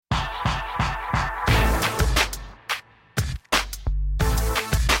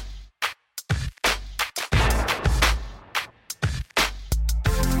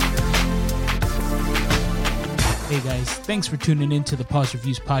Hey guys, thanks for tuning in to the Pause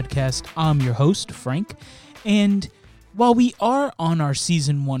Reviews podcast. I'm your host, Frank, and while we are on our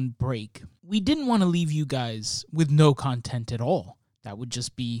season 1 break, we didn't want to leave you guys with no content at all. That would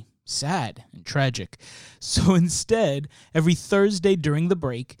just be sad and tragic. So instead, every Thursday during the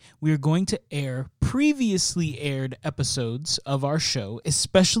break, we are going to air previously aired episodes of our show,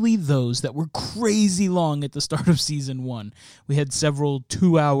 especially those that were crazy long at the start of season 1. We had several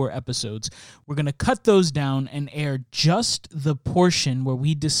 2-hour episodes. We're going to cut those down and air just the portion where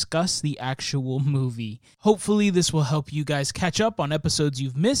we discuss the actual movie. Hopefully this will help you guys catch up on episodes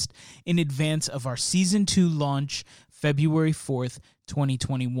you've missed in advance of our season 2 launch, February 4th,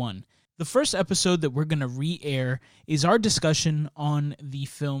 2021. The first episode that we're going to re-air is our discussion on the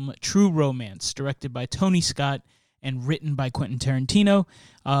film True Romance, directed by Tony Scott and written by Quentin Tarantino.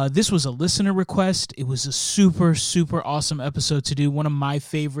 This was a listener request. It was a super, super awesome episode to do. One of my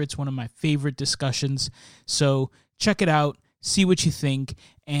favorites, one of my favorite discussions. So check it out, see what you think,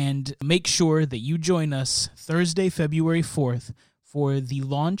 and make sure that you join us Thursday, February 4th for the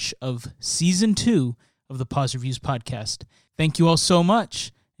launch of Season 2 of the Pause Reviews podcast. Thank you all so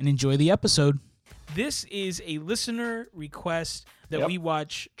much, and enjoy the episode. This is a listener request that we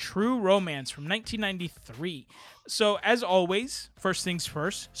watch True Romance from 1993. So, as always, first things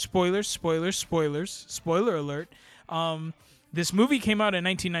first, spoilers, spoiler alert. This movie came out in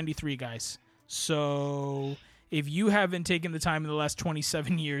 1993, guys. So, if you haven't taken the time in the last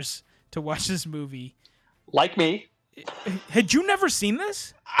 27 years to watch this movie... Like me. Had you never seen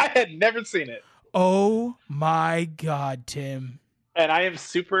this? I had never seen it. Oh my God, Tim. And I am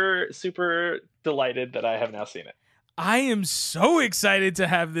super, super delighted that I have now seen it. I am so excited to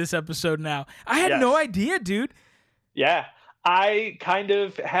have this episode now. I had no idea, dude. Yeah. I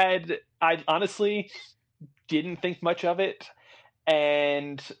honestly didn't think much of it.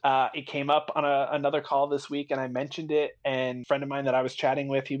 And it came up on another call this week, and I mentioned it. And a friend of mine that I was chatting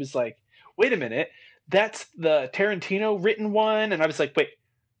with, he was like, wait a minute, that's the Tarantino written one? And I was like, wait,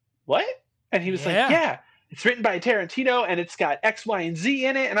 what? And he was like, yeah, it's written by Tarantino and it's got X, Y, and Z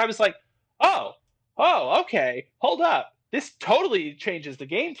in it. And I was like, oh, okay, hold up. This totally changes the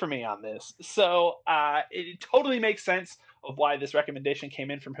game for me on this. So it totally makes sense of why this recommendation came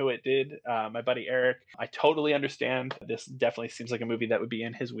in from who it did, my buddy Eric. I totally understand. This definitely seems like a movie that would be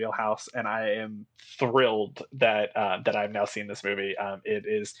in his wheelhouse. And I am thrilled that I've now seen this movie. It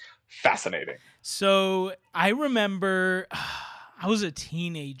is fascinating. So I remember... I was a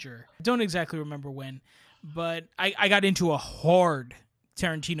teenager. I don't exactly remember when, but I got into a hard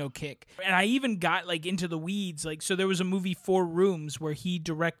Tarantino kick. And I even got into the weeds. So there was a movie 4 Rooms where he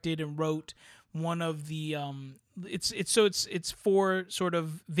directed and wrote one of the it's 4 sort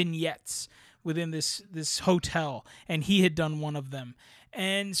of vignettes within this hotel, and he had done one of them.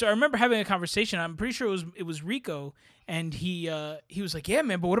 And so I remember having a conversation. I'm pretty sure it was Rico, and he was like, "Yeah,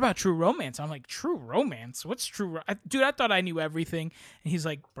 man, but what about True Romance?" I'm like, "True Romance? What's True? Dude, I thought I knew everything." And he's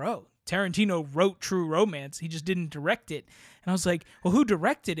like, "Bro, Tarantino wrote True Romance. He just didn't direct it." And I was like, "Well, who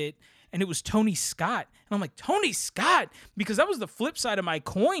directed it?" And it was Tony Scott. And I'm like, Tony Scott? Because that was the flip side of my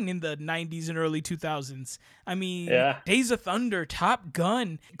coin in the 90s and early 2000s. I mean, Days of Thunder, Top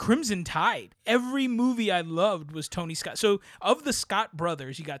Gun, Crimson Tide. Every movie I loved was Tony Scott. So of the Scott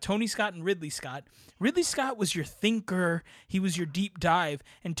brothers, you got Tony Scott and Ridley Scott. Ridley Scott was your thinker. He was your deep dive.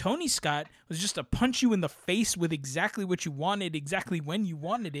 And Tony Scott was just to punch you in the face with exactly what you wanted, exactly when you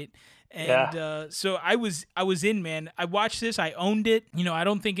wanted it. And so I was in, man. I watched this. I owned it.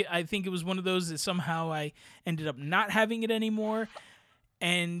 I think it was one of those that somehow I ended up not having it anymore.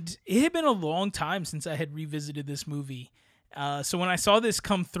 And it had been a long time since I had revisited this movie. So when I saw this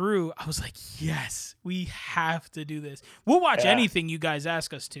come through, I was like, yes, we have to do this. We'll watch anything you guys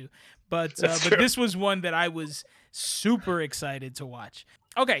ask us to. But this was one that I was super excited to watch.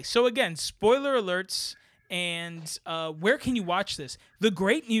 Okay, so again, spoiler alerts. And where can you watch this? The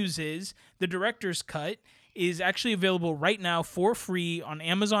great news is the director's cut is actually available right now for free on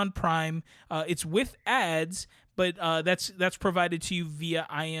Amazon Prime. It's with ads, but that's provided to you via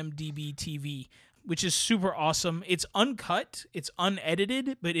IMDb TV, which is super awesome. It's uncut, it's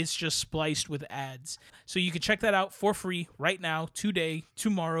unedited, but it's just spliced with ads. So you can check that out for free right now, today,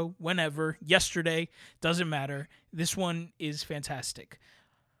 tomorrow, whenever, yesterday, doesn't matter. This one is fantastic.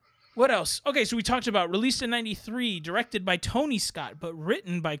 What else? Okay, so we talked about released in 93, directed by Tony Scott, but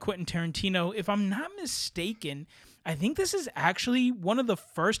written by Quentin Tarantino. If I'm not mistaken, I think this is actually one of the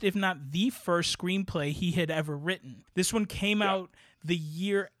first, if not the first, screenplay he had ever written. This one came out the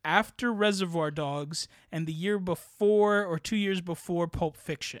year after Reservoir Dogs and the year before or 2 years before Pulp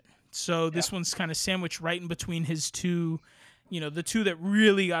Fiction. So this one's kind of sandwiched right in between his two, the two that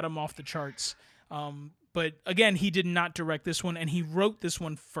really got him off the charts. But again, he did not direct this one, and he wrote this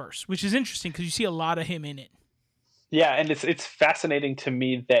one first, which is interesting because you see a lot of him in it. Yeah, and it's fascinating to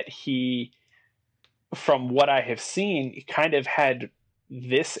me that he, from what I have seen, he kind of had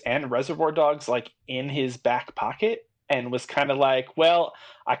this and Reservoir Dogs like in his back pocket and was kind of like, well,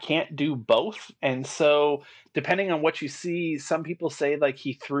 I can't do both. And so depending on what you see, some people say like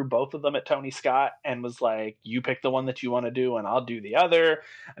he threw both of them at Tony Scott and was like, you pick the one that you want to do and I'll do the other.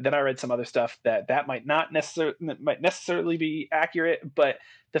 And then I read some other stuff that might not necessarily be accurate, but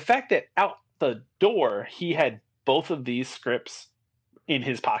the fact that out the door he had both of these scripts in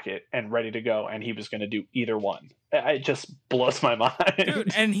his pocket and ready to go, and he was going to do either one. It just blows my mind.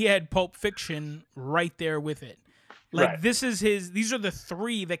 Dude, and he had Pulp Fiction right there with it. Like, Right. These are the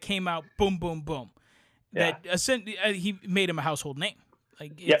three that came out, boom, boom, boom. That he made him a household name.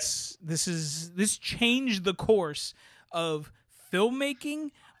 Like, this changed the course of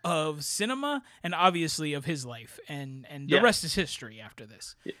filmmaking, of cinema, and obviously of his life. And the rest is history after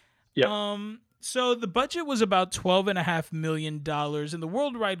this. Yeah. So the budget was about $12.5 million, and the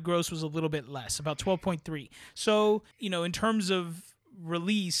worldwide gross was a little bit less, about 12.3. So, in terms of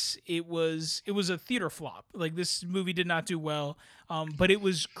release, it was a theater flop. Like, this movie did not do well, but it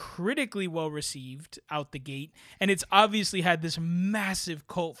was critically well received out the gate, and it's obviously had this massive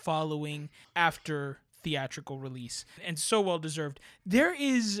cult following after theatrical release, and so well deserved. There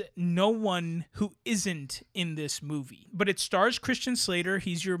is no one who isn't in this movie, but it stars Christian Slater.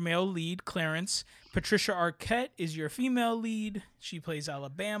 He's your male lead, Clarence. Patricia Arquette is your female lead. She plays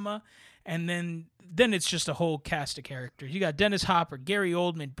Alabama. And then it's just a whole cast of characters. You got Dennis Hopper, Gary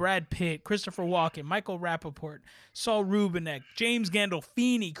Oldman, Brad Pitt, Christopher Walken, Michael Rappaport, Saul Rubinek, James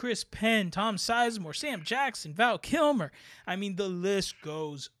Gandolfini, Chris Penn, Tom Sizemore, Sam Jackson, Val Kilmer. I mean, the list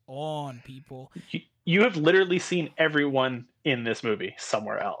goes on, people. You have literally seen everyone in this movie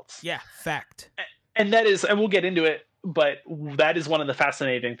somewhere else. Yeah, fact. And that is, and we'll get into it, but that is one of the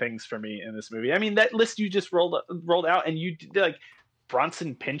fascinating things for me in this movie. I mean, that list you just rolled out, and you did, like,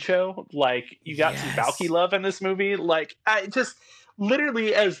 Bronson Pinchot, like, you got some Valky love in this movie. Like, I just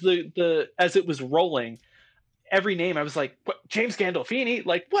literally, as it was rolling, every name I was like, what, James Gandolfini?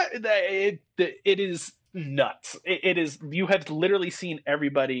 Like, what? It is nuts. It is. You have literally seen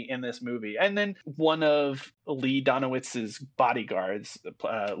everybody in this movie. And then one of Lee Donowitz's bodyguards,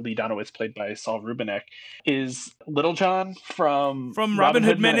 Lee Donowitz, played by Saul Rubinek, is Little John from Robin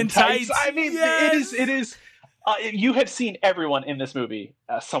Hood Men in Tights. I mean, it is. You have seen everyone in this movie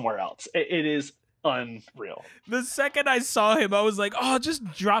somewhere else. It is unreal. The second I saw him, I was like, "Oh, just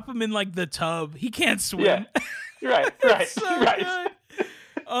drop him in like the tub. He can't swim." Yeah. Right. So right.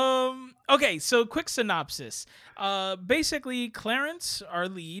 Good. Okay, so quick synopsis. Basically, Clarence, our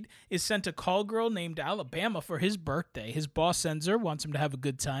lead, is sent a call girl named Alabama for his birthday. His boss sends her, wants him to have a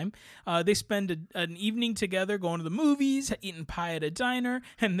good time. They spend an evening together, going to the movies, eating pie at a diner,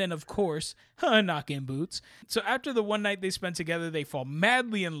 and then, of course, knocking boots. So after the one night they spend together, they fall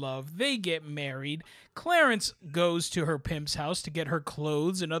madly in love. They get married. Clarence goes to her pimp's house to get her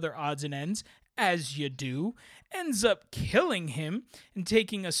clothes and other odds and ends, as you do, ends up killing him and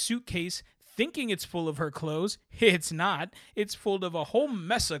taking a suitcase thinking it's full of her clothes. It's not. It's full of a whole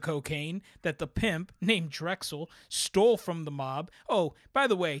mess of cocaine that the pimp, named Drexel, stole from the mob. Oh, by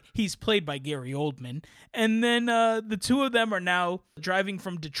the way, he's played by Gary Oldman. And then the two of them are now driving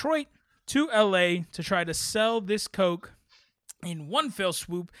from Detroit to LA to try to sell this coke in one fell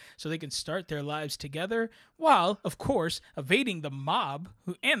swoop so they can start their lives together while, of course, evading the mob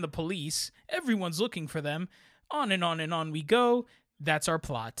and the police. Everyone's looking for them. On and on and on we go. That's our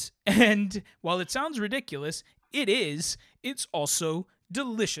plot. And while it sounds ridiculous, it is. It's also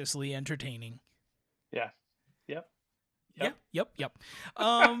deliciously entertaining. Yeah. Yep.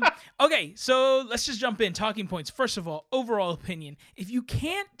 Okay, so let's just jump in. Talking points. First of all, overall opinion. If you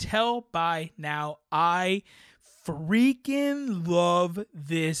can't tell by now, I freaking love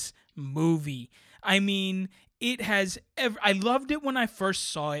this movie. I mean, it has I loved it when I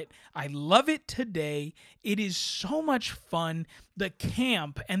first saw it. I love it today. It is so much fun. The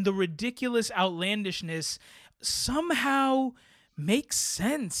camp and the ridiculous outlandishness somehow makes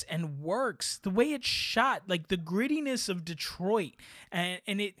sense and works. The way it's shot, like the grittiness of Detroit, and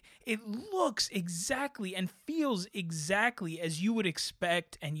it looks exactly and feels exactly as you would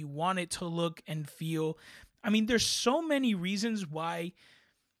expect and you want it to look and feel. I mean, there's so many reasons why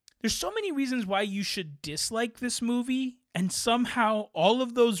you should dislike this movie, and somehow all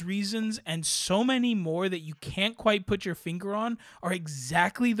of those reasons and so many more that you can't quite put your finger on are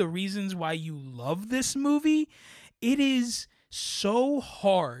exactly the reasons why you love this movie. It is so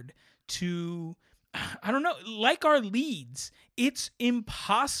hard to, I don't know, like our leads, it's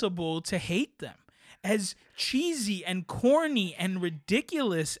impossible to hate them. as cheesy and corny and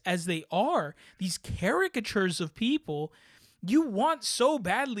ridiculous as they are, these caricatures of people, you want so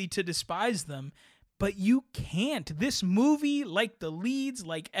badly to despise them, but you can't. This movie, like the leads,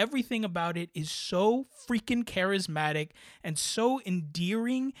 like everything about it, is so freaking charismatic and so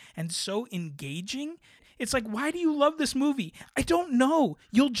endearing and so engaging. It's like, why do you love this movie? I don't know.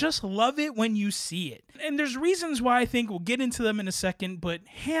 You'll just love it when you see it. And there's reasons why I think we'll get into them in a second, but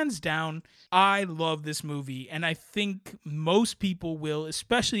hands down, I love this movie. And I think most people will,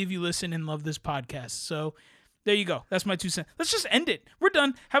 especially if you listen and love this podcast. So there you go. That's my 2 cents. Let's just end it. We're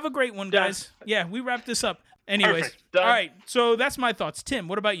done. Have a great one, guys. Yeah, we wrapped this up. Anyways, all right. So that's my thoughts. Tim,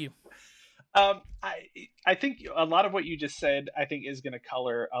 what about you? I think a lot of what you just said, I think, is going to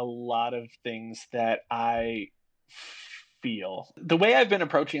color a lot of things that I feel. The way I've been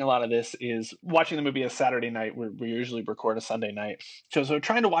approaching a lot of this is watching the movie a Saturday night. We usually record a Sunday night. So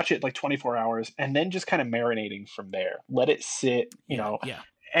trying to watch it like 24 hours and then just kind of marinating from there. Let it sit, you know,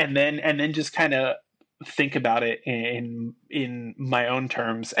 and then just kind of think about it in my own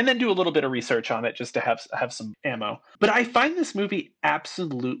terms, and then do a little bit of research on it just to have some ammo. But I find this movie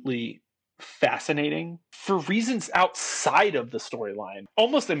absolutely fascinating for reasons outside of the storyline.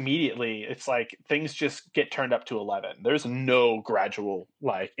 Almost immediately, it's like things just get turned up to 11. There's no gradual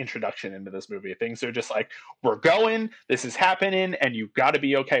like introduction into this movie. Things are just like, we're going, this is happening, and you've got to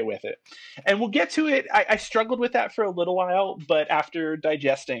be okay with it. And we'll get to it. I struggled with that for a little while, but after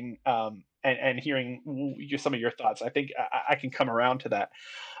digesting and hearing some of your thoughts, I think I can come around to that.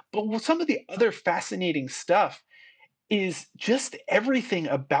 But some of the other fascinating stuff is just everything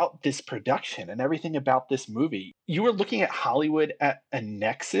about this production and everything about this movie. You are looking at Hollywood at a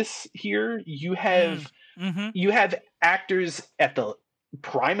nexus here. You have you have actors at the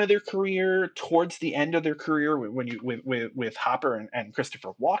prime of their career, towards the end of their career, with Hopper and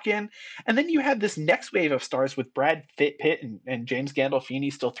Christopher Walken, and then you have this next wave of stars with Brad Pitt and James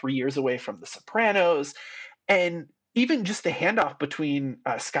Gandolfini still 3 years away from The Sopranos, and even just the handoff between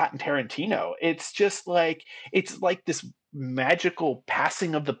Scott and Tarantino. It's like this magical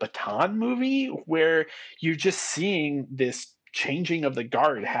passing of the baton movie where you're just seeing this changing of the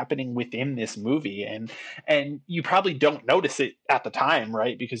guard happening within this movie, and you probably don't notice it at the time,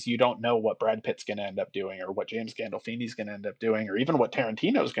 right? Because you don't know what Brad Pitt's going to end up doing, or what James Gandolfini's going to end up doing, or even what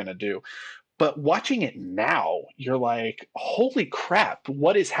Tarantino's going to do. But watching it now, you're like, holy crap,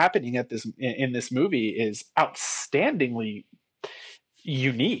 what is happening in this movie is outstandingly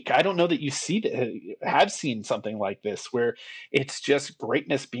unique. I don't know that have seen something like this where it's just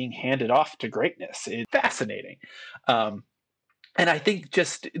greatness being handed off to greatness. It's fascinating. And I think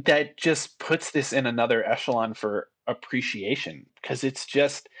that puts this in another echelon for appreciation, because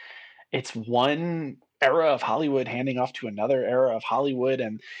it's one era of Hollywood handing off to another era of Hollywood.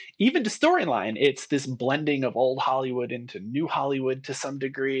 And even the storyline, it's this blending of old Hollywood into new Hollywood to some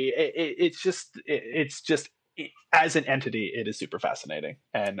degree. It's just as an entity, it is super fascinating,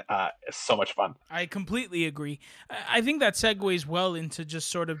 and it's so much fun. I completely agree. I think that segues well into just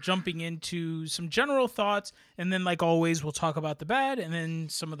sort of jumping into some general thoughts, and then, like always, we'll talk about the bad, and then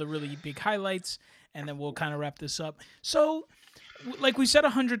some of the really big highlights, and then we'll kind of wrap this up. So, like we said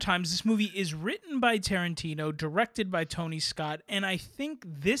 100 times, this movie is written by Tarantino, directed by Tony Scott, and I think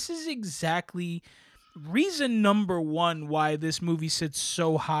this is exactly reason number one why this movie sits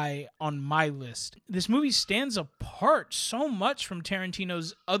so high on my list. This movie stands apart so much from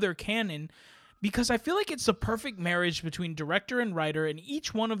Tarantino's other canon because I feel like it's the perfect marriage between director and writer, and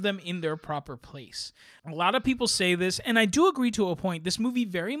each one of them in their proper place. A lot of people say this, and I do agree to a point. This movie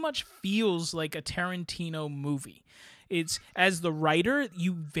very much feels like a Tarantino movie. It's, as the writer,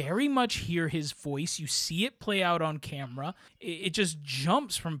 you very much hear his voice. You see it play out on camera. It just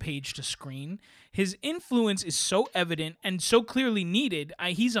jumps from page to screen. His influence is so evident and so clearly needed.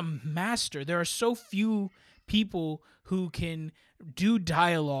 He's a master. There are so few people who can do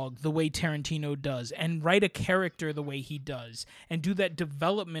dialogue the way Tarantino does, and write a character the way he does, and do that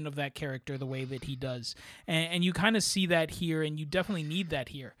development of that character the way that he does. And you kind of see that here, and you definitely need that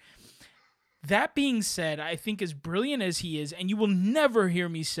here. That being said, I think as brilliant as he is, and you will never hear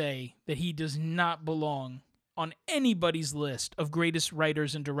me say that he does not belong on anybody's list of greatest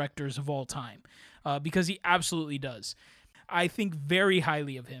writers and directors of all time, because he absolutely does. I think very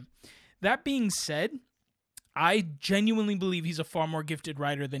highly of him. That being said, I genuinely believe he's a far more gifted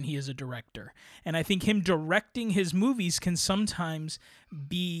writer than he is a director. And I think him directing his movies can sometimes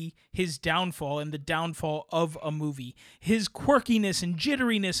be his downfall and the downfall of a movie. His quirkiness and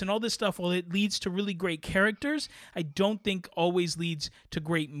jitteriness and all this stuff, while it leads to really great characters, I don't think always leads to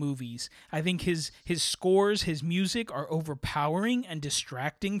great movies. I think his scores, his music are overpowering and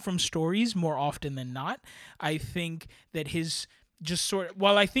distracting from stories more often than not. I think that his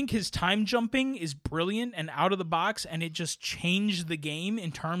while I think his time jumping is brilliant and out of the box and it just changed the game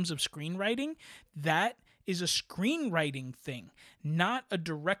in terms of screenwriting, that is a screenwriting thing, not a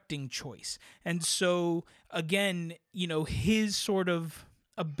directing choice. And so, again, his sort of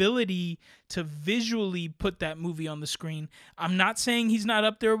ability to visually put that movie on the screen, I'm not saying he's not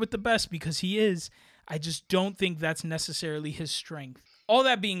up there with the best, because he is. I just don't think that's necessarily his strength. All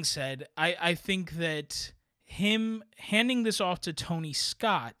that being said, I think that him handing this off to Tony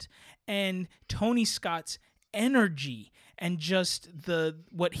Scott and Tony Scott's energy and just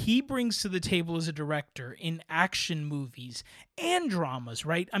what he brings to the table as a director in action movies and dramas,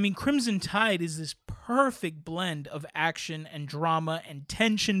 right? I mean, Crimson Tide is this perfect blend of action and drama and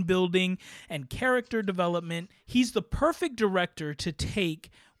tension building and character development. He's the perfect director to take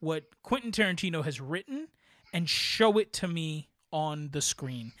what Quentin Tarantino has written and show it to me on the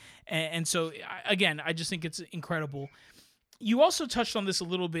screen. And so, again, I just think it's incredible. You also touched on this a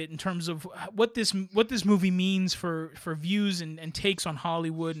little bit in terms of what this movie means for views and takes on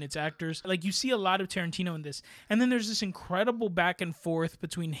Hollywood and its actors. Like, you see a lot of Tarantino in this. And then there's this incredible back and forth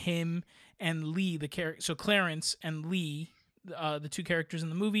between him and Lee, so Clarence and Lee, the two characters in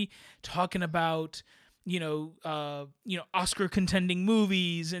the movie, talking about Oscar contending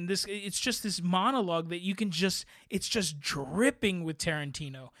movies, and it's just this monologue that it's just dripping with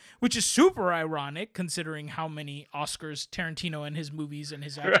Tarantino, which is super ironic considering how many Oscars Tarantino and his movies and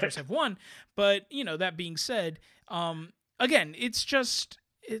his actors have won. But, that being said, again, it's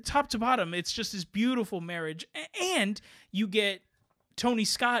top to bottom. It's just this beautiful marriage. And you get Tony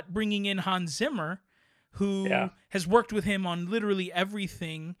Scott bringing in Hans Zimmer, who has worked with him on literally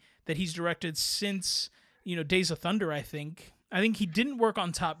everything that he's directed since, Days of Thunder, I think. I think he didn't work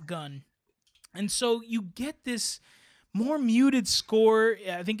on Top Gun. And so you get this more muted score.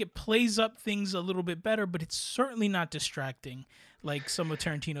 I think it plays up things a little bit better, but it's certainly not distracting like some of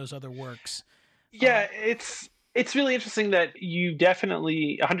Tarantino's other works. Yeah, it's really interesting that you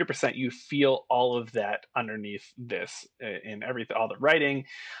definitely 100% you feel all of that underneath this in everything, all the writing.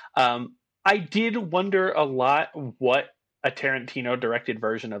 I did wonder a lot what a Tarantino directed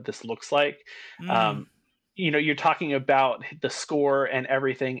version of this looks like. You're talking about the score and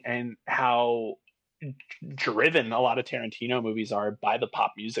everything and how driven a lot of Tarantino movies are by the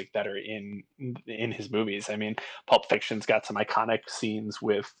pop music that are in his movies. I mean, Pulp Fiction's got some iconic scenes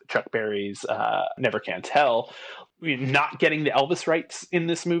with Chuck Berry's Never Can Tell. Not getting the Elvis rights in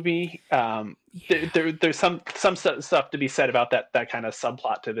this movie. There's some stuff to be said about that kind of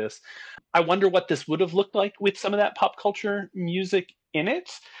subplot to this. I wonder what this would have looked like with some of that pop culture music in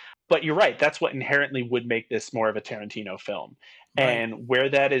it. But you're right. That's what inherently would make this more of a Tarantino film. Right. And where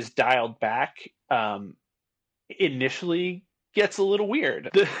that is dialed back initially gets a little weird.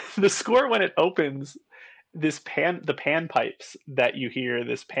 The score when it opens, the panpipes that you hear,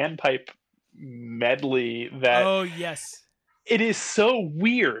 this panpipe medley that... Oh, yes. It is so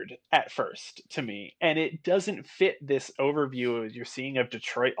weird at first to me, and it doesn't fit this overview you're seeing of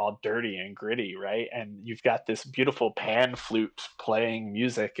Detroit all dirty and gritty, right? And you've got this beautiful pan flute playing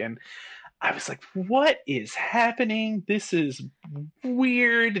music, and I was like, what is happening? This is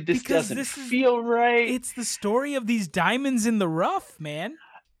weird. This doesn't feel right. It's the story of these diamonds in the rough, man.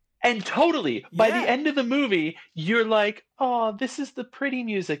 And totally, by the end of the movie, you're like, oh, this is the pretty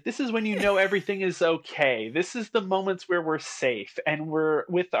music. This is when you know everything is okay. This is the moments where we're safe and we're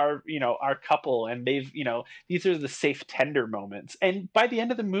with our couple, and they've, these are the safe, tender moments. And by the end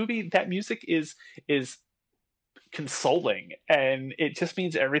of the movie, that music is consoling, and it just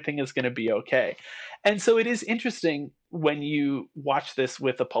means everything is going to be okay. And so it is interesting when you watch this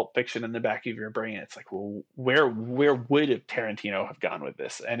with a Pulp Fiction in the back of your brain. It's like, well, where would Tarantino have gone with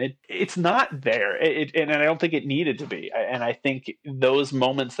this? And it's not there. And I don't think it needed to be. And I think those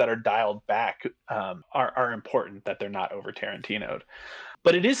moments that are dialed back are important, that they're not over Tarantino'd.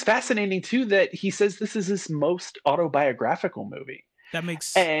 But it is fascinating too that he says this is his most autobiographical movie. That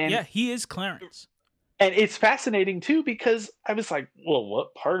makes he is Clarence. And it's fascinating, too, because I was like, well,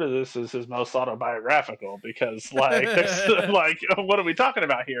 what part of this is his most autobiographical? Because, like, what are we talking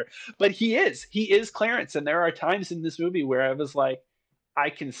about here? But he is Clarence. And there are times in this movie where I was like, I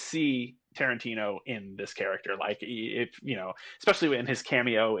can see Tarantino in this character. Like, if especially in his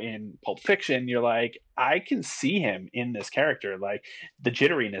cameo in Pulp Fiction, you're like, I can see him in this character, like the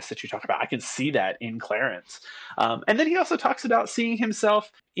jitteriness that you talk about. I can see that in Clarence. And then he also talks about seeing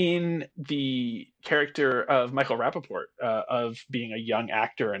himself in the character of Michael Rappaport, of being a young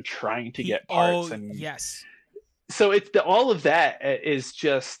actor and trying to get parts. And yes. So all of that is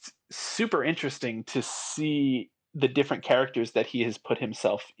just super interesting to see the different characters that he has put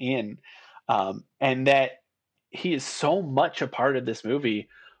himself in, and that he is so much a part of this movie.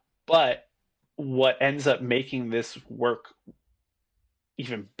 But what ends up making this work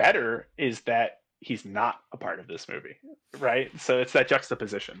even better is that he's not a part of this movie, right? So it's that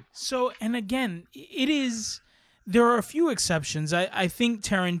juxtaposition. So, and again, there are a few exceptions. I think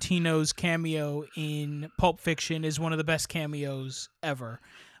Tarantino's cameo in Pulp Fiction is one of the best cameos ever.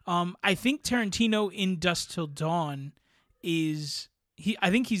 I think Tarantino in Dusk Till Dawn I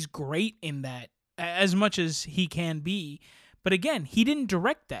think he's great in that, as much as he can be. But again, he didn't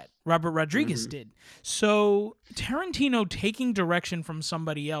direct that. Robert Rodriguez did. So Tarantino taking direction from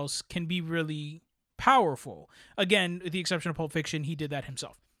somebody else can be really powerful. Again, with the exception of Pulp Fiction, he did that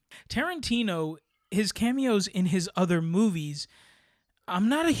himself. Tarantino, his cameos in his other movies, I'm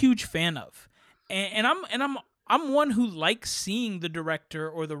not a huge fan of. And I'm one who likes seeing the director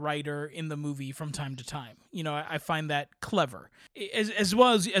or the writer in the movie from time to time. I find that clever, as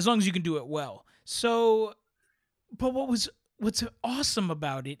well as long as you can do it well. So, but what's awesome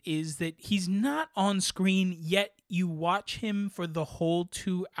about it is that he's not on screen, yet you watch him for the whole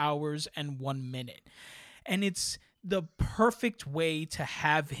 2 hours and 1 minute, and it's the perfect way to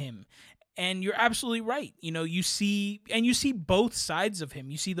have him. And you're absolutely right. You see both sides of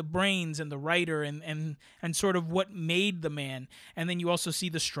him. You see the brains and the writer and sort of what made the man. And then you also see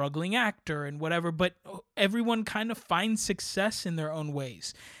the struggling actor and whatever, but everyone kind of finds success in their own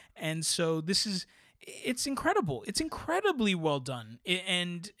ways. And so it's incredible. It's incredibly well done.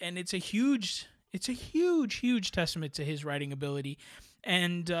 And it's a huge testament to his writing ability.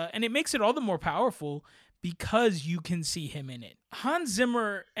 And it makes it all the more powerful because you can see him in it. Hans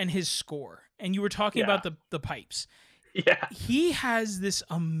Zimmer and his score, and you were talking about the pipes. Yeah. He has this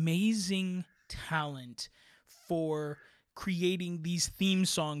amazing talent for creating these theme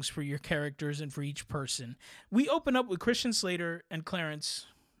songs for your characters and for each person. We open up with Christian Slater as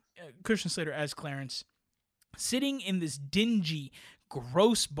Clarence, sitting in this dingy,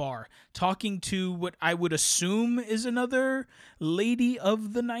 gross bar, talking to what I would assume is another lady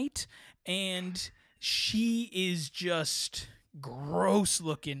of the night, and she is just gross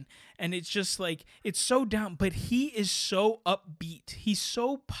looking, and it's just like, it's so down, but he is so upbeat, he's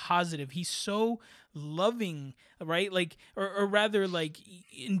so positive, he's so loving, right? Like, or rather like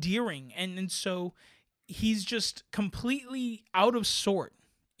endearing, and so he's just completely out of sort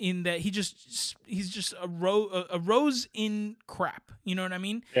in that he's just a rose in crap, you know what I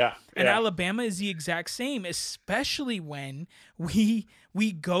mean? Yeah. And Alabama is the exact same, especially when we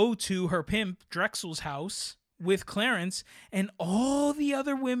go to her pimp Drexel's house with Clarence, and all the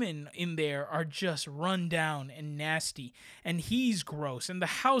other women in there are just run down and nasty, and he's gross, and the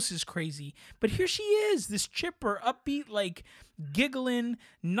house is crazy. But here she is, this chipper, upbeat, like giggling,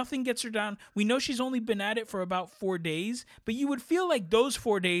 nothing gets her down. We know she's only been at it for about 4 days, but you would feel like those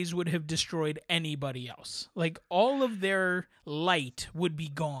 4 days would have destroyed anybody else. Like, all of their light would be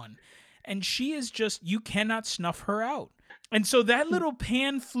gone. And she is just, you cannot snuff her out. And so that little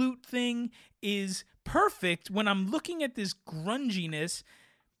pan flute thing is perfect when I'm looking at this grunginess,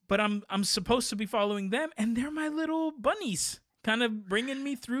 but I'm supposed to be following them, and they're my little bunnies, kind of bringing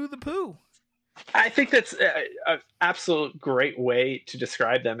me through the poo. I think that's an absolute great way to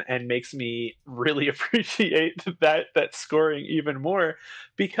describe them, and makes me really appreciate that scoring even more,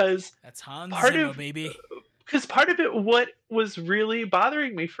 because that's Hans Zimmer, baby. Because part of it, what was really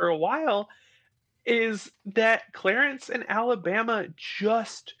bothering me for a while, is that Clarence and Alabama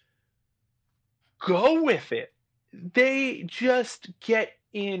just go with it. They just get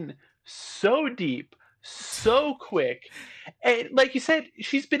in so deep, so quick. And like you said,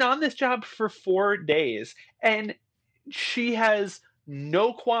 she's been on this job for 4 days, and she has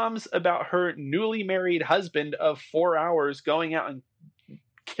no qualms about her newly married husband of 4 hours going out and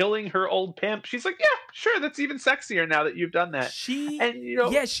killing her old pimp. She's like, yeah, sure, that's even sexier now that you've done that.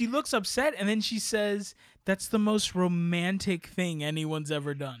 She looks upset, and then she says, that's the most romantic thing anyone's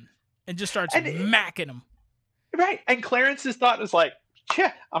ever done, and just starts macking him. Right. And Clarence's thought is like,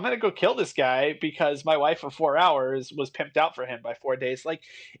 yeah, I'm going to go kill this guy because my wife of 4 hours was pimped out for him by 4 days. Like,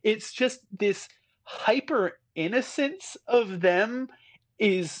 it's just this hyper innocence of them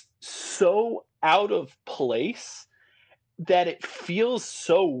is so out of place that it feels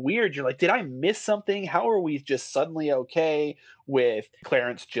so weird. You're like, did I miss something? How are we just suddenly okay with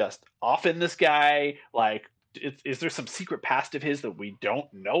Clarence just offing this guy? Like, is there some secret past of his that we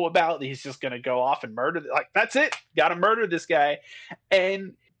don't know about? That he's just going to go off and murder? Like, that's it. Got to murder this guy.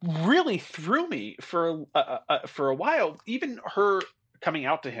 And really threw me for a while. Even her coming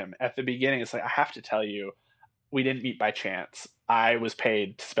out to him at the beginning, it's like, I have to tell you, we didn't meet by chance. I was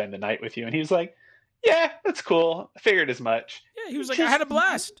paid to spend the night with you. And he was like, yeah, that's cool. I figured as much. Yeah, he was like, I had a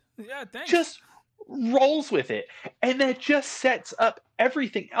blast. Yeah, thanks. Just rolls with it. And that just sets up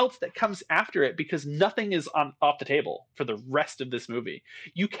everything else that comes after it, because nothing is off the table for the rest of this movie.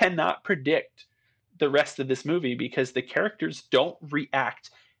 You cannot predict the rest of this movie because the characters don't react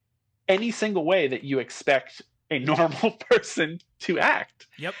any single way that you expect a normal person to act.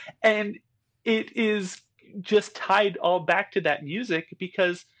 Yep. And it is just tied all back to that music,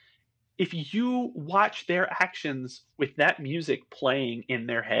 because if you watch their actions with that music playing in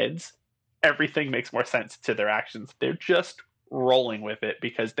their heads, everything makes more sense to their actions. They're just rolling with it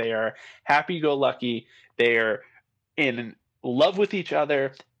because they are happy-go-lucky. They are in love with each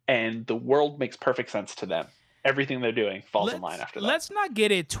other, and the world makes perfect sense to them. Everything they're doing falls in line after that. Let's not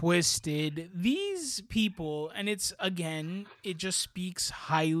get it twisted. These people, and it's, again, it just speaks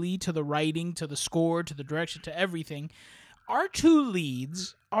highly to the writing, to the score, to the direction, to everything. Our two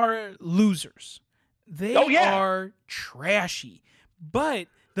leads are losers. They are trashy. But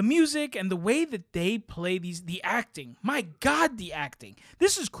the music and the way that they play the acting, my God, the acting.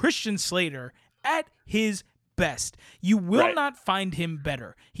 This is Christian Slater at his best. You will not find him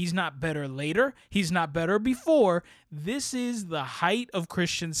better. He's not better later. He's not better before. This is the height of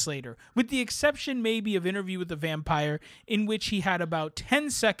Christian Slater, with the exception maybe of Interview with the Vampire, in which he had about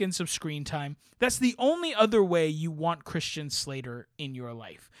 10 seconds of screen time. That's the only other way you want Christian Slater in your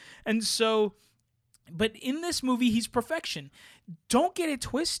life. And so, but in this movie, he's perfection. Don't get it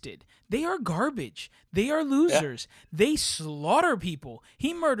twisted. They are garbage. They are losers. Yeah. They slaughter people.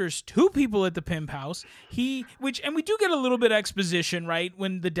 He murders 2 people at the pimp house. And we do get a little bit of exposition, right?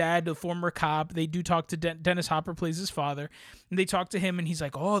 When the dad, the former cop, they do talk to Dennis Hopper plays his father, and they talk to him, and he's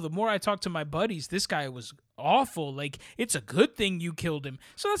like, oh, the more I talk to my buddies, this guy was awful. Like, it's a good thing you killed him.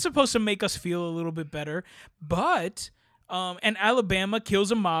 So that's supposed to make us feel a little bit better. But and Alabama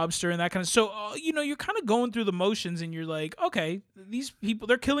kills a mobster and that kind of. So, you're kind of going through the motions and you're like, okay, these people,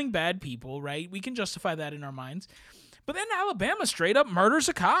 they're killing bad people, right? We can justify that in our minds. But then Alabama straight up murders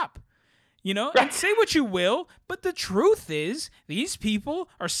a cop, and say what you will. But the truth is, these people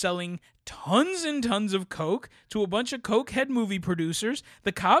are selling tons and tons of coke to a bunch of cokehead movie producers.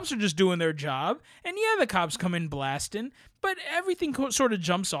 The cops are just doing their job. And yeah, the cops come in blasting, but everything sort of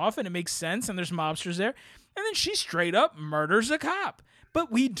jumps off and it makes sense. And there's mobsters there. And then she straight up murders a cop. But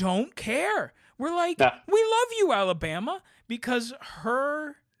we don't care. We're like, we love you, Alabama, because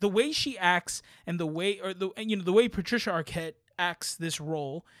the way she acts and the way Patricia Arquette acts this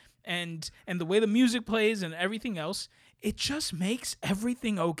role and the way the music plays and everything else, it just makes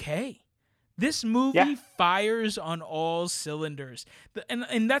everything okay. This movie fires on all cylinders.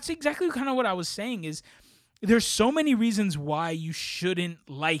 And that's exactly kind of what I was saying is, there's so many reasons why you shouldn't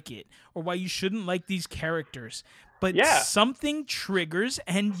like it or why you shouldn't like these characters. But something triggers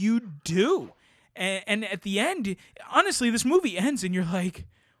and you do. And at the end, honestly, this movie ends and you're like,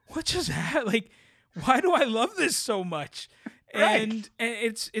 what just happened? Like, why do I love this so much? And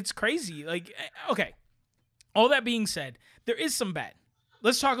it's crazy. Like, okay. All that being said, there is some bad.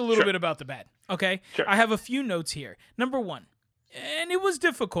 Let's talk a little bit about the bad. Okay? Sure. I have a few notes here. Number 1. And it was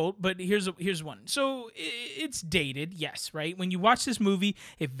difficult, but here's one. So it's dated, yes, right? When you watch this movie,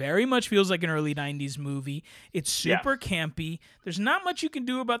 it very much feels like an early 90s movie. It's super campy. There's not much you can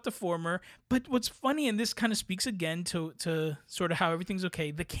do about the former, but what's funny, and this kind of speaks again to sort of how everything's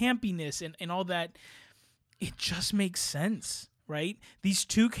okay, the campiness and all that, it just makes sense. Right? These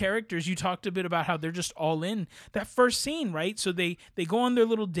 2 characters, you talked a bit about how they're just all in. That first scene, right? So they go on their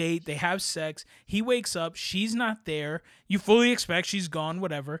little date, they have sex, he wakes up, she's not there, you fully expect she's gone,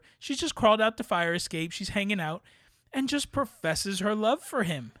 whatever. She's just crawled out the fire escape, she's hanging out, and just professes her love for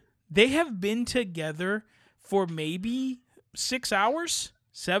him. They have been together for maybe 6 hours,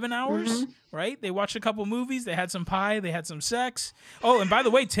 7 hours, right? They watched a couple movies, they had some pie, they had some sex. Oh, and by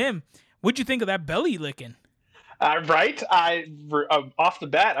the way, Tim, what'd you think of that belly licking? Right. Off the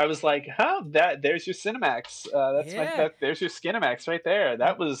bat, I was like, there's your Cinemax. There's your Skinemax right there.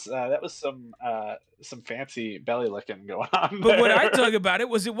 That was some fancy belly licking going on. But what I dug about it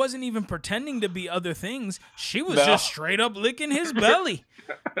wasn't even pretending to be other things. She was just straight up licking his belly.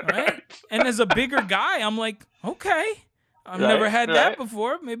 Right? And as a bigger guy, I'm like, okay. I've never had that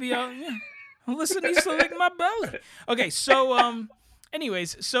before. Maybe I'll Listen, he's to lick my belly. Okay, so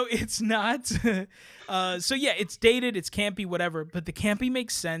anyways, so it's not so yeah, it's dated, it's campy, whatever, but the campy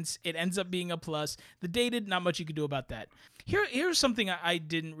makes sense. It ends up being a plus. The dated, not much you can do about that. Here's something I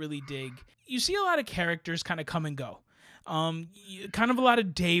didn't really dig. You see a lot of characters kind of come and go. Kind of a lot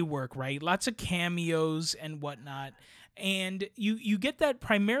of day work, right? Lots of cameos and whatnot. And you get that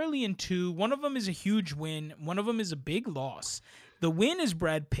primarily in two. One of them is a huge win. One of them is a big loss. The win is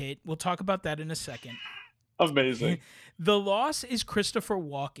Brad Pitt. We'll talk about that in a second. Amazing. The loss is Christopher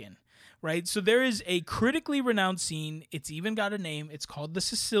Walken, right? So there is a critically renowned scene. It's even got a name. It's called the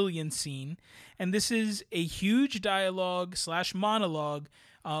Sicilian scene. And this is a huge dialogue / monologue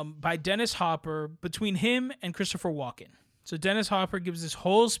by Dennis Hopper between him and Christopher Walken. So Dennis Hopper gives this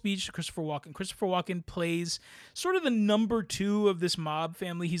whole speech to Christopher Walken. Christopher Walken plays sort of the number 2 of this mob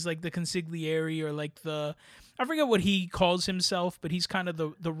family. He's like the consigliere, or like I forget what he calls himself, but he's kind of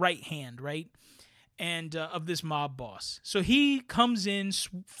the right hand, right? And of this mob boss. So he comes in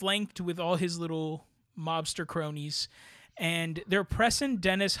flanked with all his little mobster cronies, and they're pressing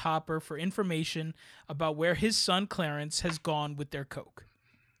Dennis Hopper for information about where his son Clarence has gone with their coke.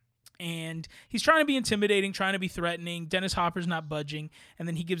 And he's trying to be intimidating, trying to be threatening. Dennis Hopper's not budging. And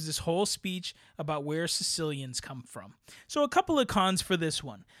then he gives this whole speech about where Sicilians come from. So a couple of cons for this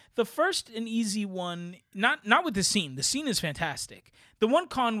one. The first and easy one, not with the scene. The scene is fantastic. The one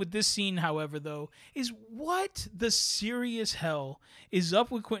con with this scene, however, though, is what the serious hell is up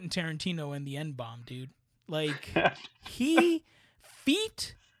with Quentin Tarantino and the N-bomb, dude? Like,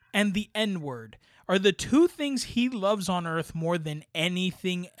 feet and the N-word are the 2 things he loves on earth more than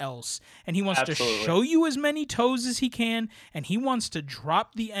anything else. And he wants to show you as many toes as he can, and he wants to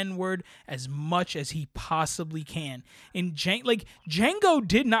drop the N-word as much as he possibly can. Django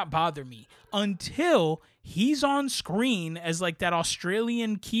did not bother me until he's on screen as like that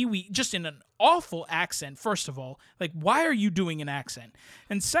Australian Kiwi, just in an awful accent. First of all, like, why are you doing an accent?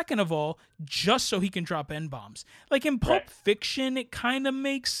 And second of all, just so he can drop N-bombs. Like in Pulp Fiction, it kind of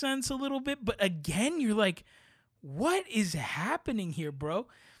makes sense a little bit, but again, you're like, what is happening here, bro?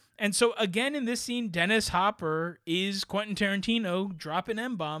 And so again, in this scene, Dennis Hopper is Quentin Tarantino dropping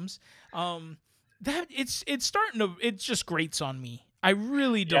N-bombs. That it's starting to, it just grates on me. I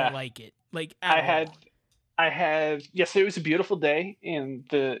really don't like it. Like I had yes, it was a beautiful day in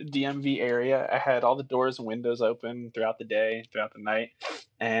the DMV area. I had all the doors and windows open throughout the day, throughout the night,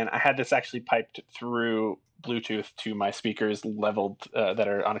 and I had this actually piped through Bluetooth to my speakers leveled that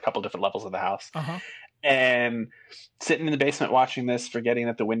are on a couple different levels of the house. And sitting in the basement watching this, forgetting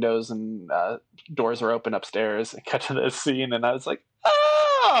that the windows and doors were open upstairs, and cut to this scene, and I was like,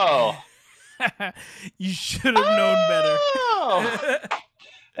 oh! You should have known better.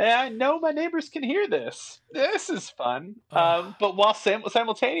 And I know my neighbors can hear this. This is fun. But while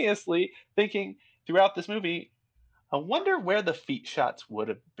simultaneously thinking throughout this movie, I wonder where the feet shots would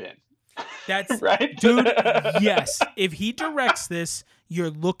have been. That's right, dude. Yes, if he directs this, you're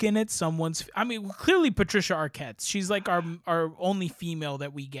looking at someone's. I mean, clearly Patricia Arquette. She's like our only female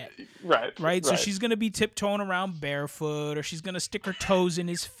that we get. Right. So she's gonna be tiptoeing around barefoot, or she's gonna stick her toes in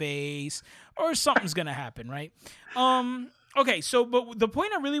his face, or something's gonna happen, right? Okay, so but the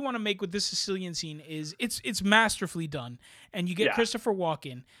point I really want to make with this Sicilian scene is it's masterfully done, and you get Christopher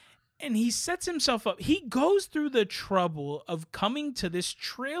Walken, and he sets himself up. He goes through the trouble of coming to this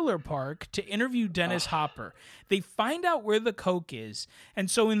trailer park to interview Dennis Hopper. They find out where the coke is, and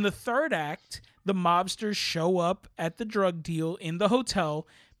so in the third act, the mobsters show up at the drug deal in the hotel,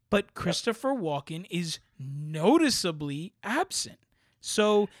 but Christopher Walken is noticeably absent.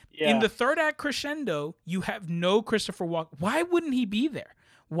 So in the third act crescendo, you have no Christopher Walken. Why wouldn't he be there?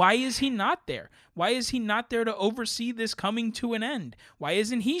 Why is he not there? Why is he not there to oversee this coming to an end? Why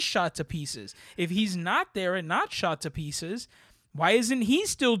isn't he shot to pieces? If he's not there and not shot to pieces, why isn't he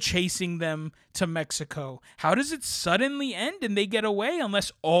still chasing them to Mexico? How does it suddenly end and they get away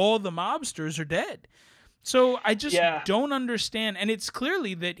unless all the mobsters are dead? So I just don't understand. And it's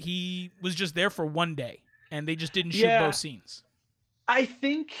clearly that he was just there for one day and they just didn't shoot both scenes. I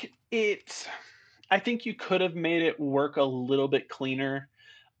think you could have made it work a little bit cleaner.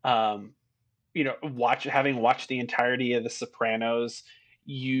 Having watched the entirety of The Sopranos,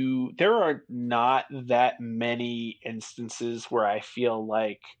 there are not that many instances where I feel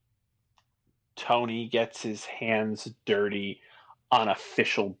like Tony gets his hands dirty on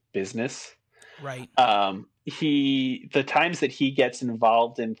official business. Right. The times that he gets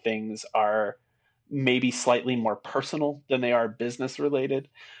involved in things are maybe slightly more personal than they are business related.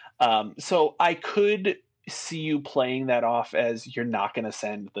 So I could see you playing that off as you're not going to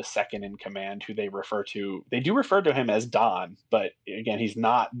send the second in command, who they do refer to him as Don, but again, he's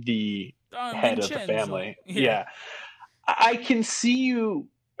not the head of the Vincenzo. family. Yeah. Yeah. I can see you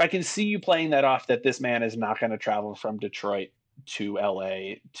I can see you playing that off, that this man is not going to travel from Detroit to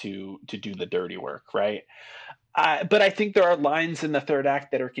LA to do the dirty work, right? But I think there are lines in the third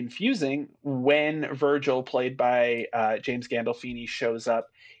act that are confusing. When Virgil, played by James Gandolfini, shows up,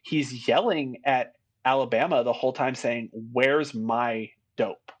 he's yelling at Alabama the whole time, saying, "Where's my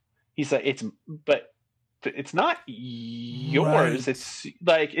dope?" He's like, but it's not yours. Right. It's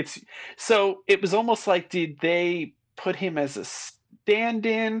like it's so it was almost like, did they put him as a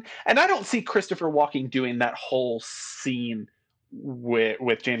stand-in? And I don't see Christopher Walken doing that whole scene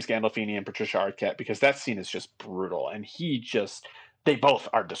with James Gandolfini and Patricia Arquette, because that scene is just brutal, and they both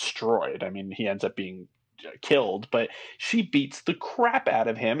are destroyed. I mean, he ends up being killed, but she beats the crap out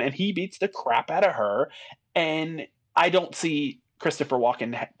of him and he beats the crap out of her, and I don't see Christopher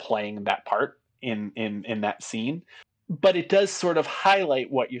Walken playing that part in that scene. But it does sort of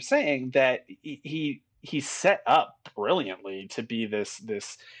highlight what you're saying, that he's set up brilliantly to be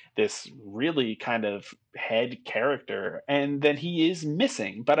this really kind of head character, and then he is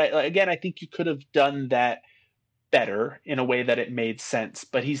missing. But I think you could have done that better in a way that it made sense,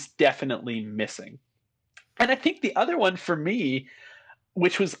 but he's definitely missing. And I think the other one for me,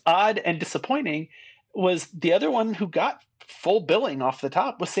 which was odd and disappointing, was the other one who got full billing off the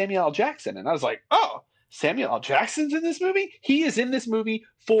top was Samuel L. Jackson. And I was like, oh, Samuel L. Jackson's in this movie? He is in this movie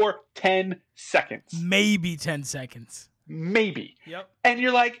for 10 seconds. Maybe 10 seconds. Maybe. Yep. And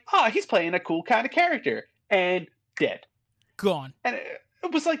you're like, oh, he's playing a cool kind of character. And dead. Gone. And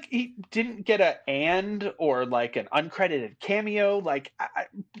it was like he didn't get or like an uncredited cameo. Like,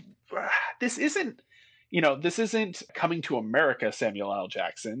 this isn't Coming to America Samuel L.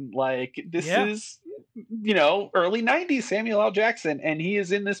 Jackson. Like, this is, early 90s Samuel L. Jackson, and he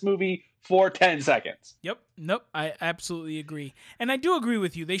is in this movie for 10 seconds. Yep. Nope. I absolutely agree. And I do agree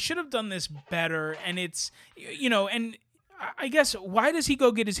with you. They should have done this better. And it's, and I guess, why does he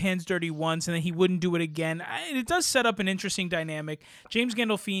go get his hands dirty once and then he wouldn't do it again? It does set up an interesting dynamic. James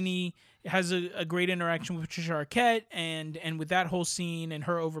Gandolfini has a great interaction with Patricia Arquette, and with that whole scene and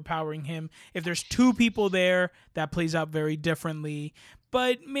her overpowering him. If there's two people there, that plays out very differently.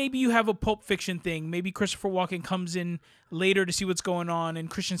 But maybe you have a Pulp Fiction thing. Maybe Christopher Walken comes in later to see what's going on, and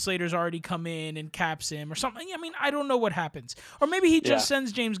Christian Slater's already come in and caps him or something. I mean, I don't know what happens. Or maybe he just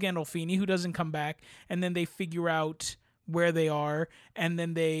sends James Gandolfini, who doesn't come back, and then they figure out where they are, and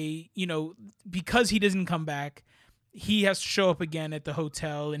then they, because he doesn't come back, he has to show up again at the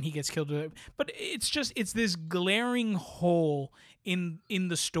hotel and he gets killed. But it's this glaring hole in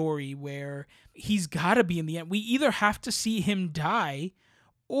the story where he's got to be in the end. We either have to see him die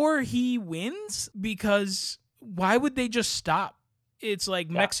or he wins, because why would they just stop? It's like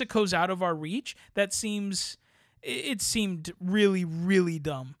Mexico's out of our reach. It seemed really, really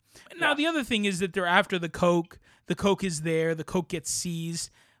dumb. Now, the other thing is that they're after the Coke. The Coke is there. The Coke gets seized.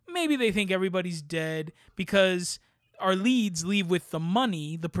 Maybe they think everybody's dead because our leads leave with the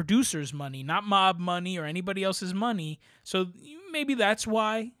money, the producer's money, not mob money or anybody else's money. So maybe that's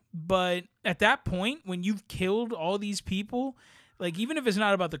why. But at that point, when you've killed all these people, like, even if it's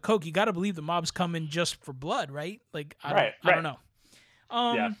not about the Coke, you got to believe the mob's coming just for blood, right? Like, I don't know.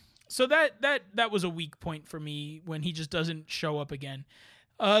 So that was a weak point for me when he just doesn't show up again.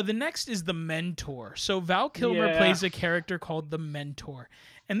 The next is the Mentor. So Val Kilmer plays a character called the Mentor.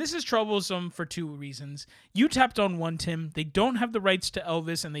 And this is troublesome for two reasons. You tapped on one, Tim. They don't have the rights to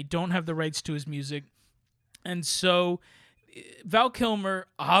Elvis, and they don't have the rights to his music. And so Val Kilmer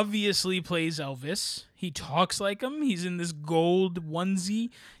obviously plays Elvis. He talks like him. He's in this gold onesie,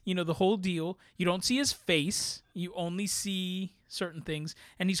 the whole deal. You don't see his face. You only see certain things.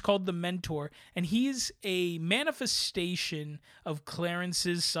 And he's called the Mentor. And he's a manifestation of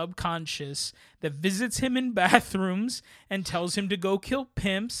Clarence's subconscious that visits him in bathrooms and tells him to go kill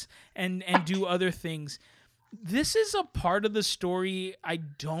pimps and do other things. This is a part of the story I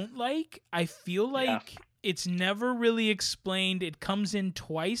don't like. I feel like it's never really explained. It comes in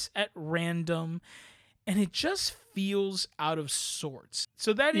twice at random, and it just feels out of sorts.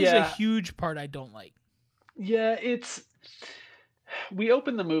 So that is a huge part I don't like. Yeah, we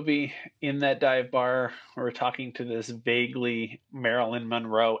open the movie in that dive bar. We're talking to this vaguely Marilyn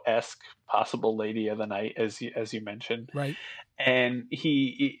Monroe-esque possible lady of the night, as you mentioned. Right. And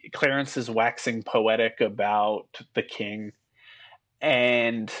Clarence is waxing poetic about the king,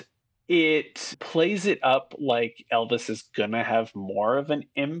 and it plays it up like Elvis is gonna have more of an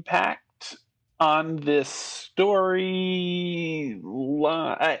impact on this story.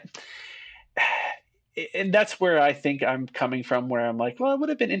 and that's where I think I'm coming from, where I'm like, well, it would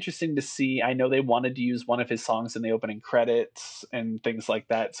have been interesting to see. I know they wanted to use one of his songs in the opening credits and things like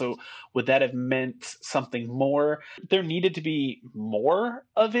that. So would that have meant something more? There needed to be more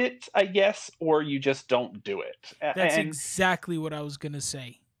of it, I guess, or you just don't do it. That's And exactly what I was going to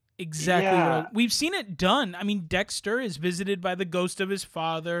say. Exactly yeah, we've seen it done. I mean, Dexter is visited by the ghost of his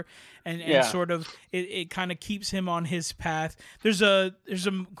father, and yeah, sort of it kind of keeps him on his path. There's a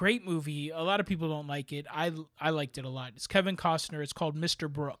great movie. A lot of people don't like it. I liked it a lot. It's Kevin Costner. It's called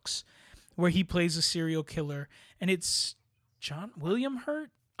Mr. Brooks, where he plays a serial killer, and it's John William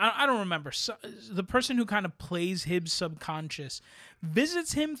Hurt. I don't remember. So, the person who kind of plays Hibbs' subconscious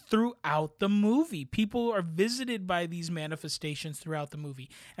visits him throughout the movie. People are visited by these manifestations throughout the movie.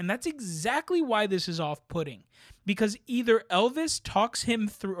 And that's exactly why this is off-putting. Because either Elvis talks him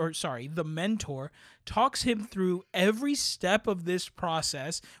through, or sorry, the mentor talks him through every step of this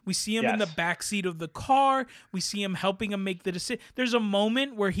process. We see him in the yes. backseat of the car. We see him helping him make the decision. There's a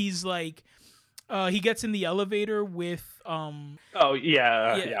moment where he's like, he gets in the elevator with Oh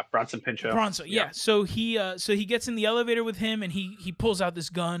yeah, Bronson Pinchot. Bronson, yeah. So he gets in the elevator with him, and he pulls out this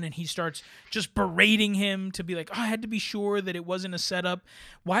gun, and he starts just berating him to be like, oh, I had to be sure that it wasn't a setup.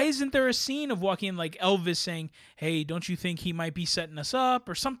 Why isn't there a scene of Joaquin like Elvis saying, hey, don't you think he might be setting us up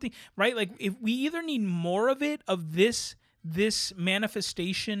or something, right? Like, if we either need more of it, of this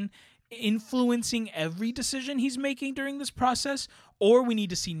manifestation influencing every decision he's making during this process, or we need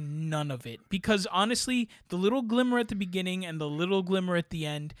to see none of it. Because honestly, the little glimmer at the beginning and the little glimmer at the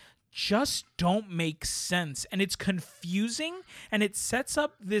end just don't make sense. And it's confusing, and it sets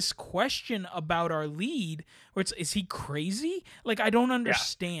up this question about our lead, where is he crazy? Like, I don't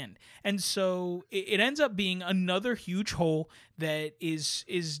understand. Yeah. And so it ends up being another huge hole that is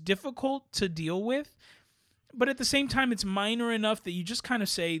difficult to deal with. But at the same time, it's minor enough that you just kind of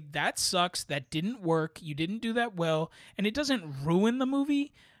say, that sucks, that didn't work, you didn't do that well, and it doesn't ruin the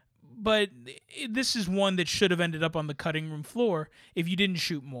movie, but this is one that should have ended up on the cutting room floor if you didn't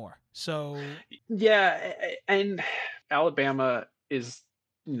shoot more. So yeah, and Alabama is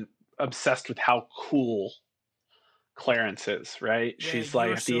obsessed with how cool Clarence is, right? Yeah, she's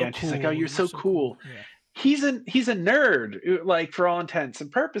like, at the end, she's like, oh, you're so cool. Yeah. He's a nerd, like, for all intents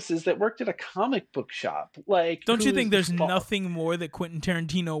and purposes, that worked at a comic book shop. Like, don't you think there's nothing more that Quentin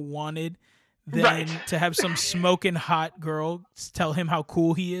Tarantino wanted than to have some smoking hot girl tell him how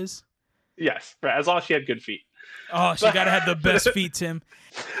cool he is? Yes, right. As long as she had good feet. Oh, she gotta have the best feet, Tim.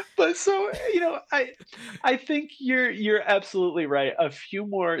 But so, I think you're absolutely right. A few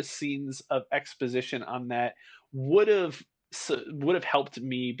more scenes of exposition on that would have helped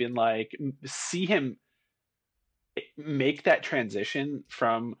me been like, see him make that transition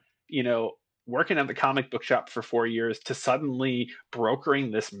from, working at the comic book shop for 4 years to suddenly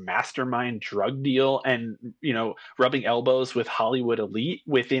brokering this mastermind drug deal and, rubbing elbows with Hollywood elite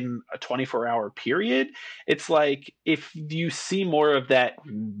within a 24-hour period. It's like, if you see more of that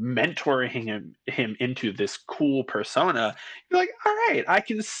mentoring him into this cool persona, you're like, all right, I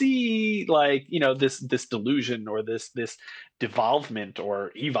can see, like, this delusion, or this devolvement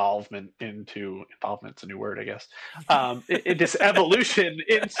or evolvement into involvement's a new word, I guess. This evolution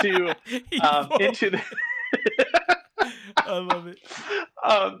into the I love it.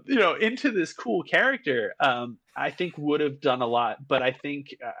 Into this cool character, I think would have done a lot. But I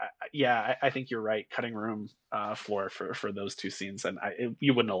think, I think you're right. Cutting room floor for those two scenes, and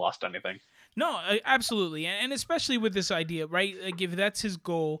you wouldn't have lost anything. No, absolutely. And especially with this idea, right? Like, if that's his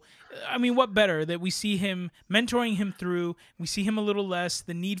goal, I mean, what better that we see him mentoring him through, we see him a little less,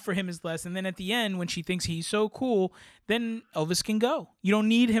 the need for him is less. And then at the end, when she thinks he's so cool, then Elvis can go. You don't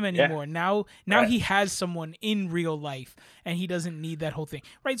need him anymore. Yeah. Now he has someone in real life, and he doesn't need that whole thing.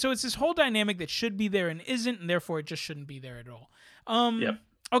 Right? So it's this whole dynamic that should be there and isn't, and therefore it just shouldn't be there at all. Yep.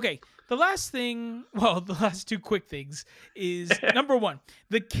 Okay, the last two quick things is, number one,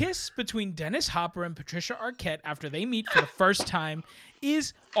 the kiss between Dennis Hopper and Patricia Arquette after they meet for the first time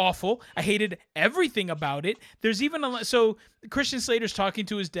is awful. I hated everything about it. There's even so Christian Slater's talking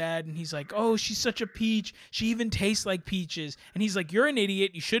to his dad, and he's like, oh, she's such a peach. She even tastes like peaches. And he's like, you're an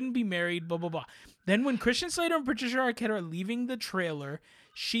idiot. You shouldn't be married, blah, blah, blah. Then when Christian Slater and Patricia Arquette are leaving the trailer,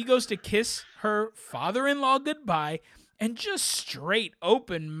 she goes to kiss her father-in-law goodbye, and just straight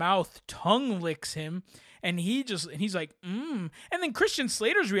open mouth tongue licks him. And he's like, And then Christian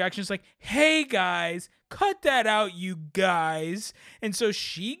Slater's reaction is like, hey guys, cut that out, you guys. And so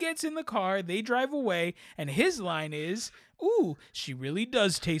she gets in the car, they drive away, and his line is, ooh, she really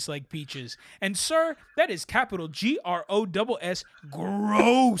does taste like peaches. And sir, that is capital GROSS,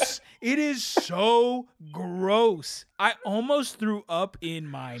 gross. It is so gross. I almost threw up in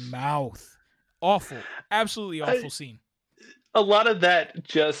my mouth. Awful. Absolutely awful scene. A lot of that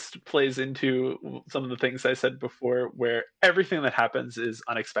just plays into some of the things I said before, where everything that happens is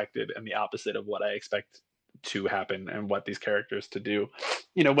unexpected and the opposite of what I expect to happen and what these characters to do.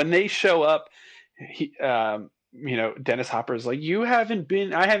 When they show up, Dennis Hopper's like,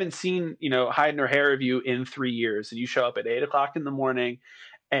 I haven't seen, hide nor hair of you in 3 years. And you show up at 8 o'clock in the morning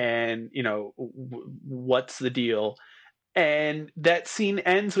and, what's the deal? And that scene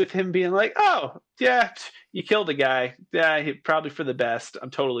ends with him being like, oh, yeah, you killed a guy. Yeah, probably for the best.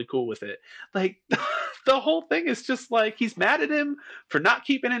 I'm totally cool with it. Like, the whole thing is just like, he's mad at him for not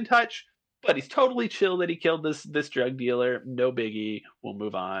keeping in touch, but he's totally chill that he killed this drug dealer. No biggie. We'll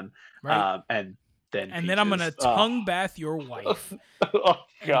move on. Right. And then I'm going to tongue bath your wife oh,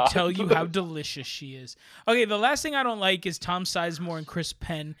 and tell you how delicious she is. Okay, the last thing I don't like is Tom Sizemore and Chris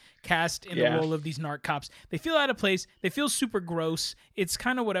Penn cast in the role of these narc cops. They feel out of place. They feel super gross. It's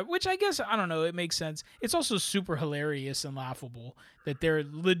kind of whatever, which I guess, I don't know, it makes sense. It's also super hilarious and laughable that they're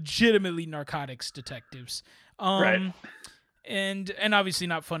legitimately narcotics detectives. Right. And obviously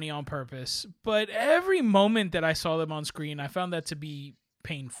not funny on purpose. But every moment that I saw them on screen, I found that to be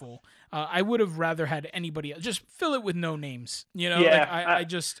painful. I would have rather had anybody else just fill it with no names. I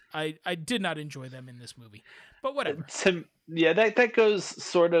did not enjoy them in this movie, but whatever. That goes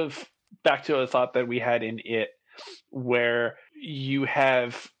sort of back to a thought that we had in It, where you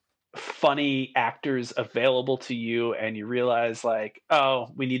have funny actors available to you and you realize like, oh,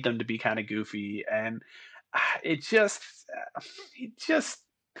 we need them to be kind of goofy. And I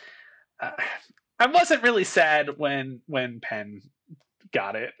wasn't really sad when Penn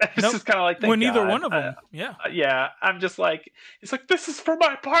got it. It's just kind of like, when either one of them. Yeah. I'm just like, he's like, this is for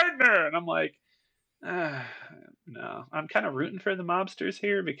my partner. And I'm like, no, I'm kind of rooting for the mobsters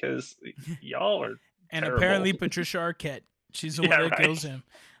here because y'all are and terrible. Apparently Patricia Arquette, she's the one that kills him.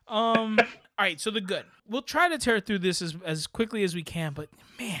 All right, so the good. We'll try to tear through this as quickly as we can, but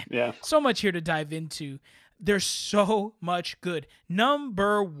man, so much here to dive into. There's so much good.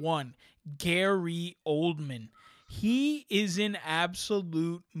 Number 1, Gary Oldman. He is an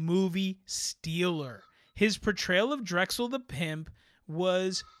absolute movie stealer. His portrayal of Drexel the Pimp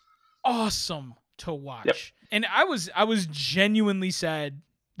was awesome to watch. Yep. And I was genuinely sad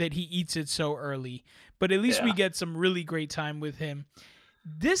that he eats it so early, but at least we get some really great time with him.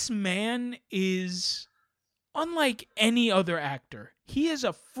 This man is unlike any other actor. He is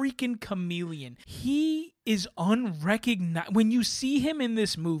a freaking chameleon. He is unrecognizable. When you see him in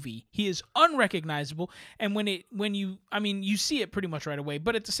this movie, he is unrecognizable. And you see it pretty much right away.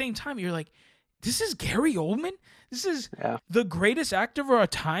 But at the same time, you're like, this is Gary Oldman? This is the greatest actor of our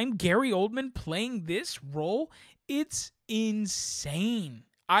time, Gary Oldman playing this role? It's insane.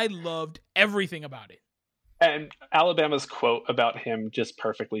 I loved everything about it. And Alabama's quote about him just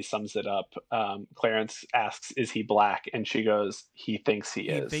perfectly sums it up. Clarence asks, is he black? And she goes, he thinks he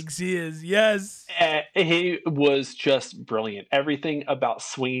is. He thinks he is, yes. And he was just brilliant. Everything about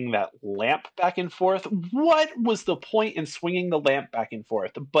swinging that lamp back and forth. What was the point in swinging the lamp back and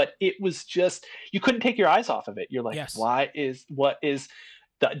forth? But it was just, you couldn't take your eyes off of it. You're like, what is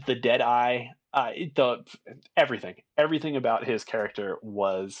the dead eye? Everything about his character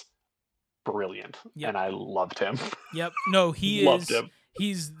was brilliant. And I loved him. Yep. No, he loved him.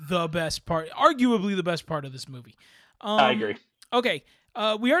 He's the best part, arguably the best part of this movie. I agree. Okay.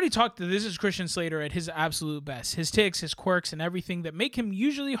 We already talked that this is Christian Slater at his absolute best. His tics, his quirks, and everything that make him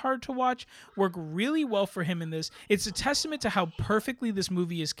usually hard to watch work really well for him in this. It's a testament to how perfectly this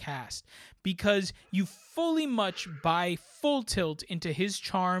movie is cast, because you fully much buy full tilt into his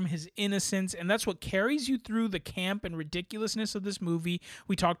charm, his innocence, and that's what carries you through the camp and ridiculousness of this movie.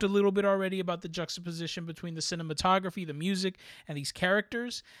 We talked a little bit already about the juxtaposition between the cinematography, the music, and these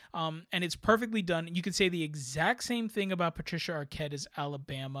characters, and it's perfectly done. You could say the exact same thing about Patricia Arquette as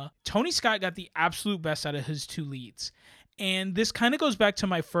Alabama. Tony Scott got the absolute best out of his two leads. And this kind of goes back to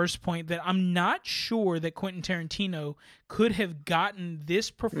my first point that I'm not sure that Quentin Tarantino could have gotten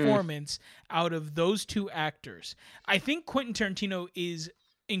this performance out of those two actors. I think Quentin Tarantino is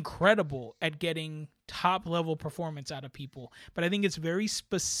incredible at getting top-level performance out of people, but I think it's very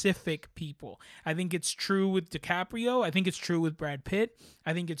specific people. I think it's true with DiCaprio. I think it's true with Brad Pitt.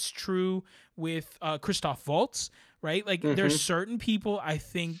 I think it's true with Christoph Waltz, right? Like, there's certain people I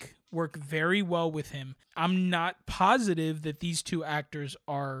think work very well with him. I'm not positive that these two actors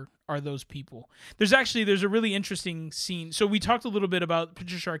are those people. There's a really interesting scene. So we talked a little bit about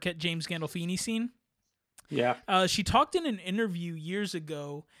Patricia Arquette, James Gandolfini scene. Yeah. She talked in an interview years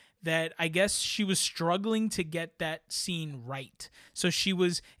ago that I guess she was struggling to get that scene right. So she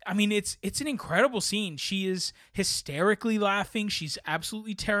was, I mean, it's an incredible scene. She is hysterically laughing. She's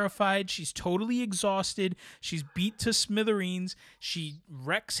absolutely terrified. She's totally exhausted. She's beat to smithereens. She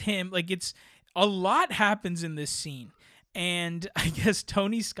wrecks him. Like, it's a lot happens in this scene. And I guess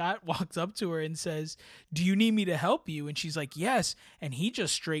Tony Scott walks up to her and says, "Do you need me to help you?" And she's like, "Yes." And he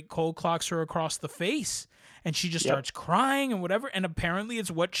just straight cold clocks her across the face. And she just starts crying and whatever. And apparently it's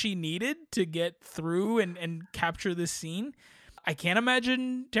what she needed to get through and capture this scene. I can't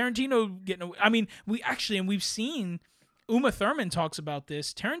imagine Tarantino getting away. I mean, we've seen, Uma Thurman talks about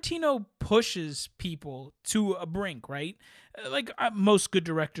this. Tarantino pushes people to a brink, right? Like most good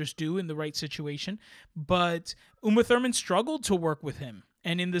directors do in the right situation. But Uma Thurman struggled to work with him.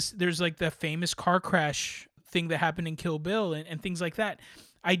 And in this, there's like the famous car crash thing that happened in Kill Bill and things like that.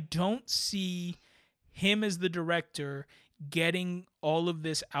 I don't see him as the director getting all of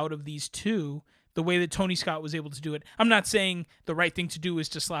this out of these two the way that Tony Scott was able to do it. I'm not saying the right thing to do is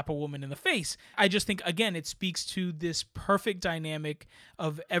to slap a woman in the face. I just think, again, it speaks to this perfect dynamic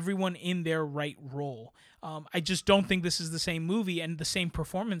of everyone in their right role. I just don't think this is the same movie and the same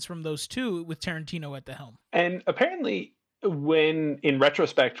performance from those two with Tarantino at the helm. And apparently, in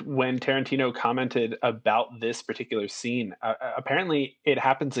retrospect, when Tarantino commented about this particular scene, apparently it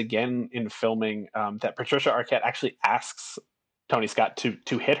happens again in filming, that Patricia Arquette actually asks Tony Scott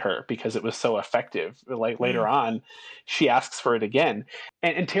to hit her because it was so effective. Like later on, she asks for it again.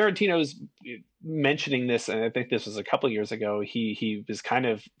 And Tarantino's mentioning this, and I think this was a couple of years ago, he was kind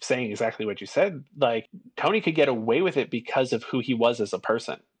of saying exactly what you said. Like, Tony could get away with it because of who he was as a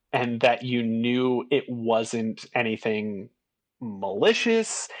person. And that you knew it wasn't anything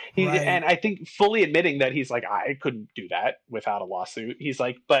malicious. Right. And I think fully admitting that he's like, I couldn't do that without a lawsuit. He's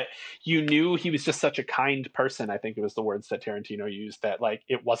like, but you knew he was just such a kind person. I think it was the words that Tarantino used, that like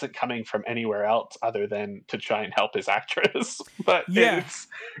it wasn't coming from anywhere else other than to try and help his actress. But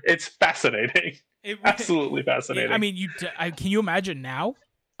it's fascinating. Absolutely fascinating. I mean, can you imagine now?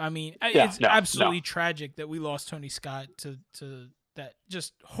 I mean, it's absolutely tragic that we lost Tony Scott to that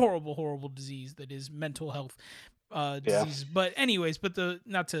just horrible disease that is mental health disease. But anyways,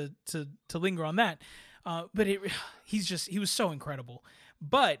 not to linger on that, but he was so incredible.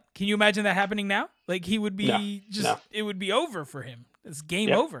 But can you imagine that happening now? Like, he would be it would be over for him. It's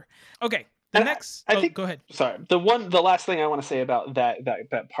game over. Okay. I think, go ahead. Sorry. The last thing I want to say about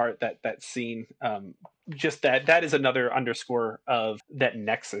that part, that scene, just that is another underscore of that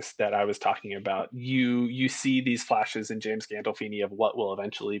nexus that I was talking about. You see these flashes in James Gandolfini of what will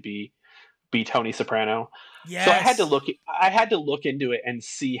eventually be Tony Soprano. Yes. So I had to look into it and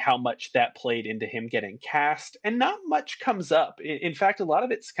see how much that played into him getting cast, and not much comes up. In fact, a lot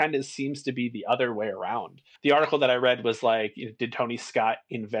of it kind of seems to be the other way around. The article that I read was like, did Tony Scott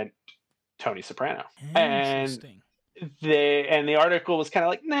invent Tony Soprano? Interesting. And the article was kind of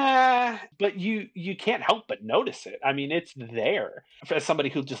like, nah, but you can't help but notice it. I mean, it's there. As somebody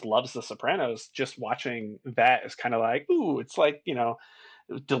who just loves The Sopranos, just watching that is kind of like, ooh, it's like,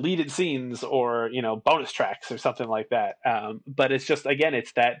 deleted scenes or bonus tracks or something like that. But it's just, again,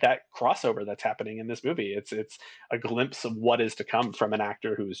 it's that crossover that's happening in this movie. It's a glimpse of what is to come from an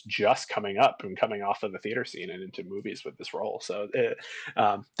actor who's just coming up and coming off of the theater scene and into movies with this role. So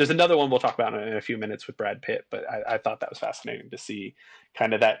there's another one we'll talk about in a few minutes with Brad Pitt, but I thought that was fascinating to see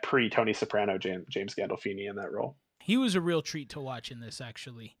kind of that pre-Tony Soprano James Gandolfini in that role. He was a real treat to watch in this,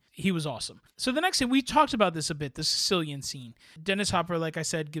 actually. He was awesome. So the next thing, we talked about this a bit, the Sicilian scene. Dennis Hopper, like I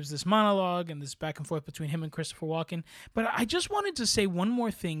said, gives this monologue and this back and forth between him and Christopher Walken. But I just wanted to say one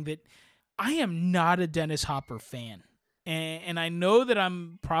more thing, that I am not a Dennis Hopper fan. And I know that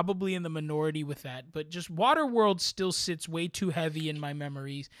I'm probably in the minority with that, but just Waterworld still sits way too heavy in my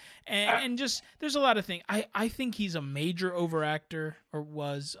memories. And just, there's a lot of things. I think he's a major overactor, or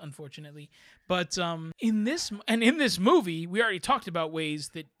was, unfortunately. But in this movie, we already talked about ways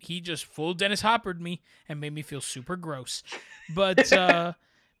that he just full Dennis Hoppered me and made me feel super gross. But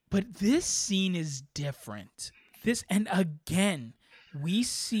but this scene is different. And again, we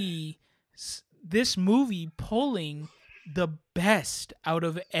see this movie pulling the best out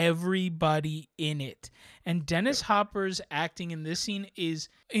of everybody in it. And Dennis Hopper's acting in this scene is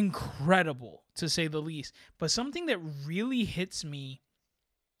incredible, to say the least. But something that really hits me,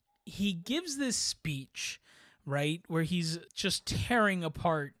 he gives this speech, right, where he's just tearing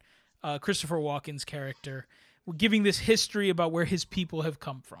apart Christopher Walken's character, giving this history about where his people have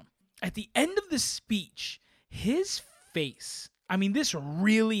come from. At the end of the speech, his face, I mean, this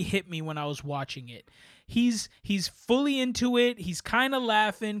really hit me when I was watching it. He's fully into it. He's kind of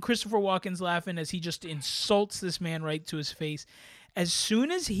laughing. Christopher Walken's laughing as he just insults this man right to his face. As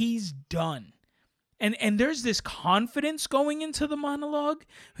soon as he's done, and there's this confidence going into the monologue.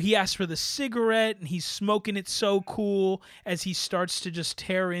 He asks for the cigarette, and he's smoking it so cool as he starts to just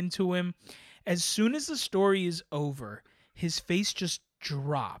tear into him. As soon as the story is over, his face just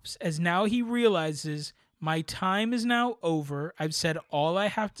drops as now he realizes, my time is now over. I've said all I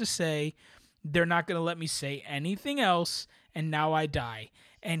have to say. They're not going to let me say anything else, and now I die.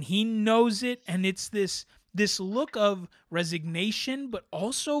 And he knows it, and it's this look of resignation, but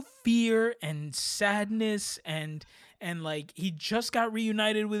also fear and sadness, and like he just got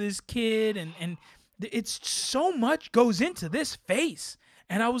reunited with his kid, and it's so much goes into this face.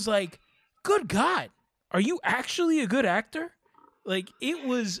 And I was like, good God, are you actually a good actor? Like, it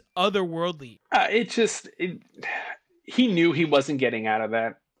was otherworldly. He knew he wasn't getting out of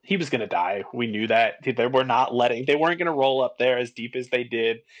that. He was going to die. We knew that. They weren't going to roll up there as deep as they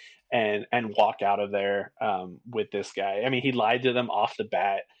did and walk out of there with this guy. I mean, he lied to them off the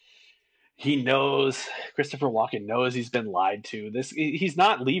bat. He knows, Christopher Walken knows he's been lied to. He's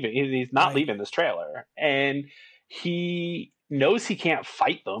not leaving. He's not leaving this trailer. And he knows he can't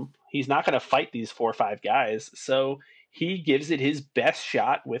fight them. He's not going to fight these 4 or 5 guys. So he gives it his best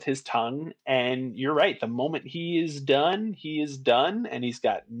shot with his tongue. And you're right. The moment he is done, and he's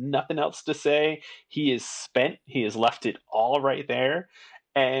got nothing else to say. He is spent. He has left it all right there.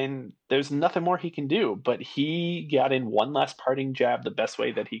 And there's nothing more he can do. But he got in one last parting jab the best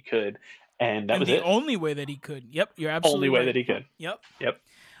way that he could. And that was the only way that he could. Yep, you're absolutely only way right. that he could. Yep.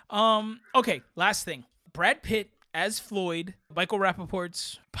 Okay, last thing. Brad Pitt as Floyd, Michael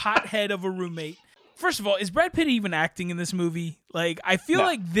Rappaport's pothead of a roommate. First of all, is Brad Pitt even acting in this movie? Like, I feel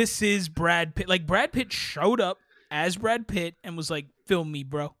like this is Brad Pitt. Like, Brad Pitt showed up as Brad Pitt and was like, film me,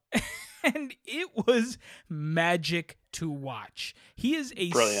 bro. And it was magic to watch. He is a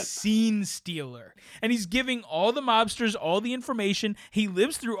Brilliant scene stealer. And he's giving all the mobsters all the information. He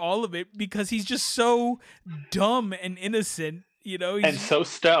lives through all of it because he's just so dumb and innocent. You know, and so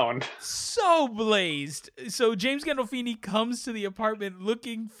stoned, so blazed. So James Gandolfini comes to the apartment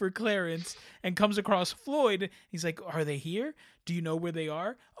looking for Clarence and comes across Floyd. He's like, "Are they here? Do you know where they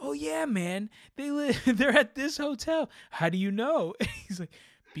are?" "Oh yeah, man. They're at this hotel." "How do you know?" He's like,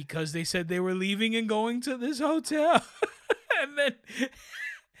 "Because they said they were leaving and going to this hotel." and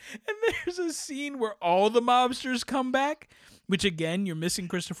there's a scene where all the mobsters come back, which again, you're missing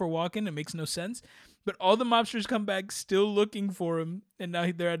Christopher Walken. It makes no sense. But all the mobsters come back still looking for him, and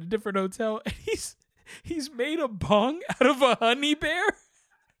now they're at a different hotel, and he's made a bong out of a honey bear.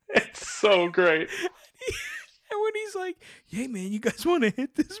 It's so great. And when he's like, "Hey man, you guys want to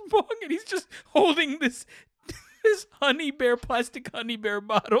hit this bong?" And he's just holding this honey bear, plastic honey bear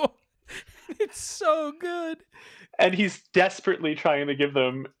bottle. It's so good. And he's desperately trying to give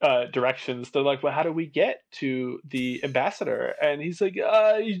them directions. They're like, "Well, how do we get to the ambassador?" And he's like,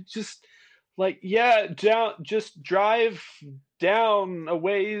 "You just..." just drive down a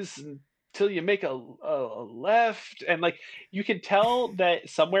ways until you make a left. And like, you can tell that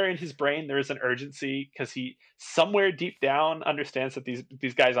somewhere in his brain there is an urgency because he somewhere deep down understands that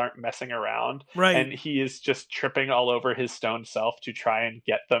these guys aren't messing around. Right. And he is just tripping all over his stoned self to try and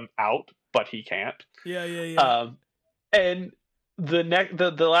get them out, but he can't. Yeah. And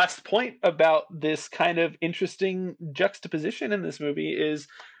the last point about this kind of interesting juxtaposition in this movie is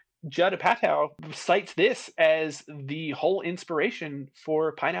Judd Apatow cites this as the whole inspiration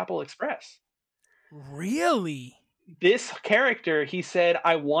for Pineapple Express. Really? This character, he said,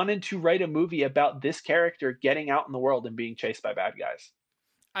 "I wanted to write a movie about this character getting out in the world and being chased by bad guys."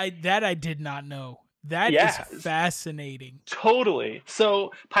 I did not know. That is fascinating. Totally.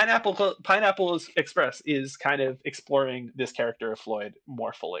 So Pineapple Express is kind of exploring this character of Floyd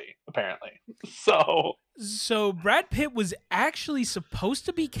more fully, apparently. So Brad Pitt was actually supposed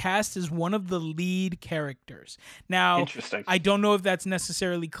to be cast as one of the lead characters. Now, interesting. I don't know if that's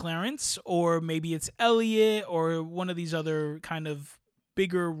necessarily Clarence or maybe it's Elliot or one of these other kind of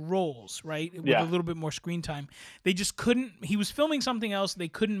bigger roles, right? With a little bit more screen time. They just couldn't, he was filming something else. They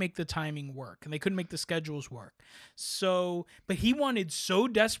couldn't make the timing work and they couldn't make the schedules work. So, but he wanted so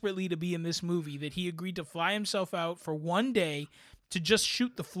desperately to be in this movie that he agreed to fly himself out for one day to just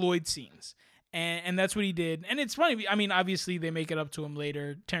shoot the Floyd scenes. And that's what he did. And it's funny. I mean, obviously they make it up to him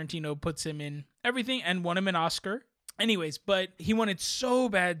later. Tarantino puts him in everything and won him an Oscar. Anyways, but he wanted so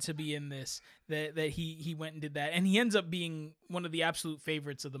bad to be in this that he went and did that. And he ends up being one of the absolute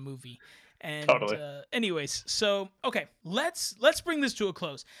favorites of the movie. And Totally. anyways, so okay, let's bring this to a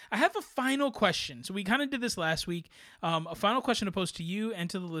close. I have a final question. So we kind of did this last week. A final question to pose to you and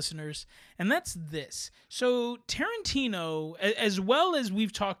to the listeners, and that's this. So Tarantino, as well as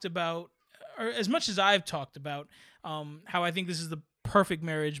we've talked about, or as much as I've talked about, how I think this is the perfect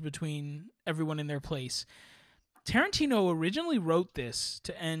marriage between everyone in their place. Tarantino originally wrote this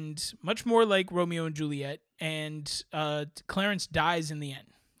to end much more like Romeo and Juliet, and Clarence dies in the end.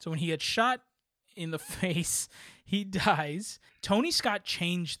 So when he gets shot in the face, he dies. Tony Scott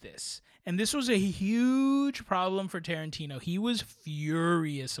changed this, and this was a huge problem for Tarantino. He was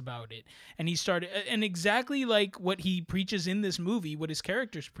furious about it, and he started, and exactly like what he preaches in this movie, what his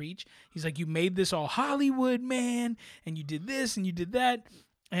characters preach, he's like, you made this all Hollywood, man, and you did this and you did that.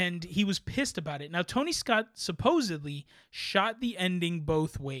 And he was pissed about it. Now, Tony Scott supposedly shot the ending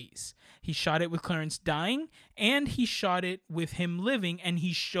both ways. He shot it with Clarence dying, and he shot it with him living, and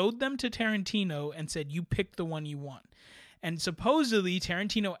he showed them to Tarantino and said, you pick the one you want. And supposedly,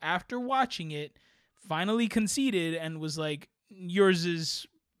 Tarantino, after watching it, finally conceded and was like, yours is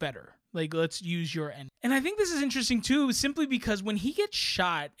better. Like, let's use your end. And I think this is interesting, too, simply because when he gets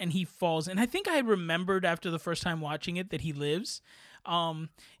shot and he falls, and I think I remembered after the first time watching it that he lives.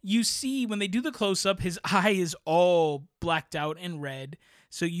 You see when they do the close-up, his eye is all blacked out and red,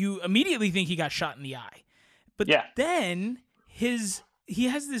 so you immediately think he got shot in the eye. But then he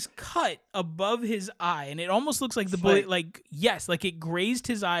has this cut above his eye, and it almost looks like the bullet, like it grazed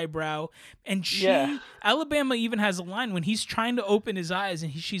his eyebrow. And Alabama even has a line when he's trying to open his eyes,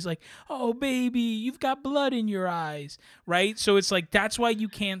 and she's like, "Oh, baby, you've got blood in your eyes," right? So it's like that's why you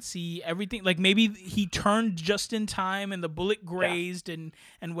can't see everything. Like maybe he turned just in time, and the bullet grazed and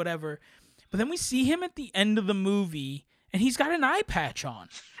whatever. But then we see him at the end of the movie, and he's got an eye patch on,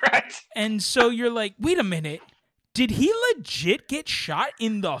 right? And so you're like, wait a minute. Did he legit get shot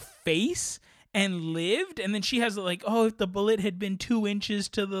in the face and lived? And then she has like, oh, if the bullet had been 2 inches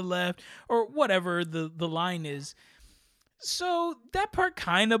to the left or whatever the line is. So that part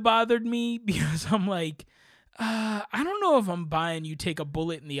kind of bothered me because I'm like, I don't know if I'm buying you take a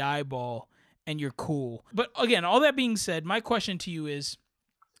bullet in the eyeball and you're cool. But again, all that being said, my question to you is,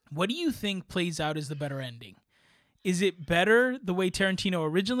 what do you think plays out as the better ending? Is it better the way Tarantino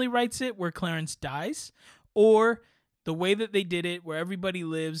originally writes it where Clarence dies? Or the way that they did it, where everybody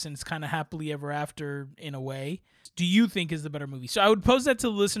lives and it's kind of happily ever after in a way, do you think is the better movie? So I would pose that to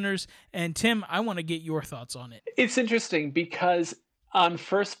the listeners. And Tim, I want to get your thoughts on it. It's interesting because on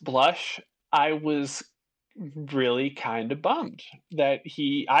first blush, I was really kind of bummed that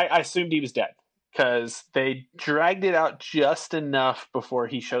I assumed he was dead because they dragged it out just enough before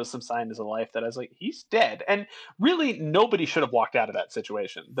he shows some signs of life that I was like, he's dead. And really, nobody should have walked out of that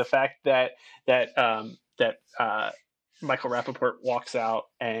situation. The fact that Michael Rappaport walks out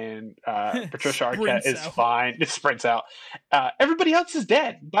and Patricia Arquette is fine. It sprints out. Everybody else is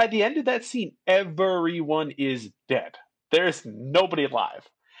dead. By the end of that scene, everyone is dead. There's nobody alive.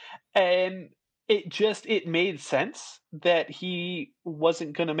 And it made sense that he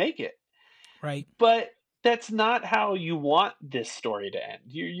wasn't going to make it. Right. But that's not how you want this story to end.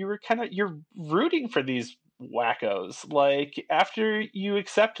 You're rooting for these wackos. Like after you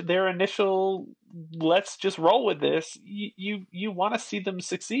accept their initial let's just roll with this, you want to see them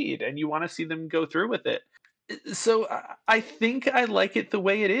succeed and you want to see them go through with it. So I think I like it the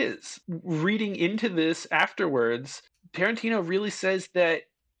way it is. Reading into this afterwards, Tarantino really says that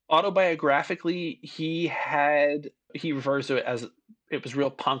autobiographically he refers to it as it was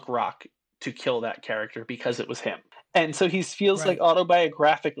real punk rock to kill that character because it was him. And so he feels like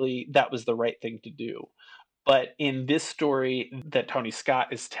autobiographically that was the right thing to do. But in this story that Tony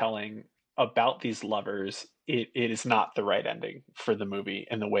Scott is telling about these lovers, it is not the right ending for the movie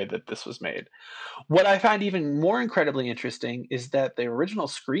in the way that this was made. What I find even more incredibly interesting is that the original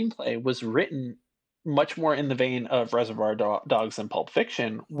screenplay was written much more in the vein of Reservoir Dogs and Pulp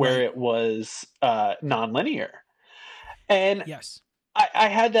Fiction, where it was nonlinear. And yes. I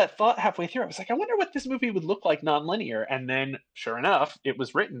had that thought halfway through. I was like, I wonder what this movie would look like nonlinear. And then, sure enough, it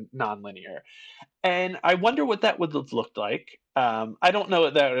was written nonlinear. And I wonder what that would have looked like. I don't know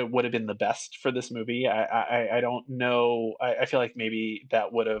that it would have been the best for this movie. I don't know. I feel like maybe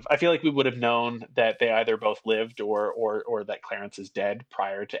that would have. I feel like we would have known that they either both lived or that Clarence is dead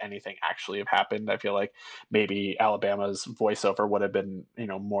prior to anything actually have happened. I feel like maybe Alabama's voiceover would have been,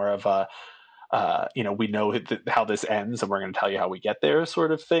 more of a. We know how this ends, and we're going to tell you how we get there,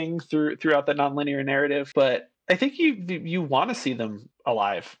 sort of thing throughout the nonlinear narrative. But I think you want to see them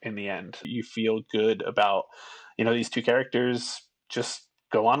alive in the end. You feel good about, these two characters just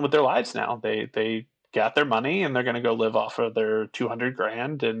go on with their lives now. They got their money and they're going to go live off of their 200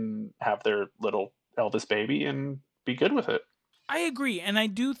 grand and have their little Elvis baby and be good with it. I agree. And I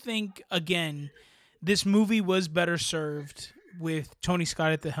do think, again, this movie was better served with Tony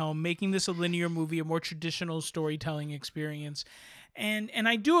Scott at the helm, making this a linear movie, a more traditional storytelling experience. And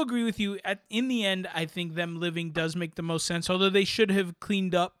I do agree with you. In the end, I think them living does make the most sense, although they should have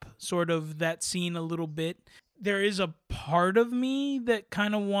cleaned up sort of that scene a little bit. There is a part of me that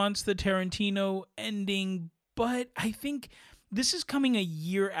kind of wants the Tarantino ending, but I think this is coming a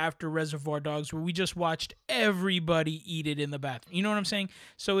year after Reservoir Dogs, where we just watched everybody eat it in the bathroom. You know what I'm saying?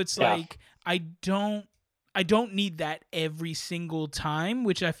 So it's like I don't need that every single time,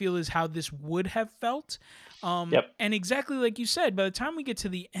 which I feel is how this would have felt. And exactly like you said, by the time we get to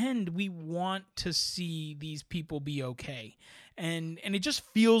the end, we want to see these people be okay. And it just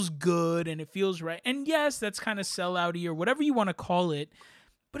feels good and it feels right. And yes, that's kind of sellout-y or whatever you want to call it,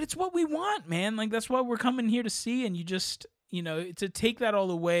 but it's what we want, man. Like, that's what we're coming here to see. And you just, to take that all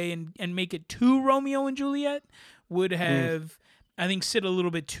away and make it too Romeo and Juliet would have, I think, sit a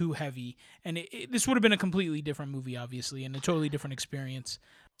little bit too heavy. And this would have been a completely different movie, obviously, and a totally different experience.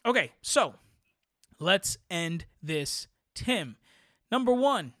 Okay, so let's end this. Tim, number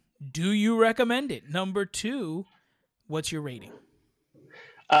 1, do you recommend it? Number 2, what's your rating?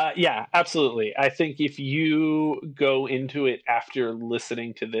 Yeah, absolutely. I think if you go into it after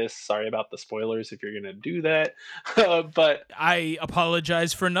listening to this, sorry about the spoilers if you're going to do that, but I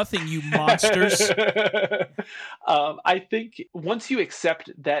apologize for nothing, you monsters. I think once you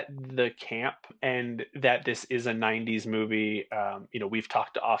accept that the camp and that this is a 90s movie, we've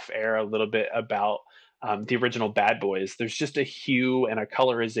talked off air a little bit about the original Bad Boys. There's just a hue and a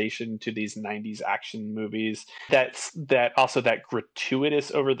colorization to these 90s action movies that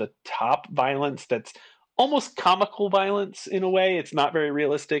gratuitous over the top violence that's almost comical violence in a way. It's not very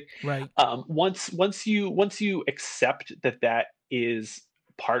realistic. Right. Once you accept that is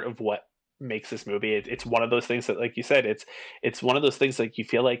part of what makes this movie, it's one of those things that, like you said, it's one of those things like you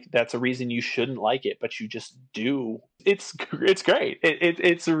feel like that's a reason you shouldn't like it, but you just do. It's great.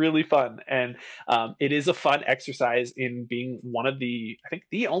 It's really fun, and it is a fun exercise in being one of the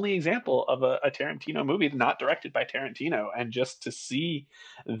only example of a Tarantino movie not directed by Tarantino, and just to see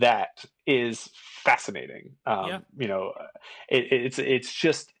that is fascinating. It's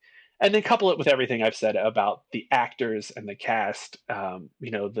just. And then couple it with everything I've said about the actors and the cast,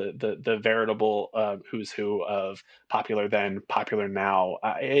 the veritable who's who of popular then, popular now.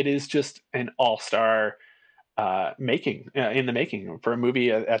 It is just an all-star making for a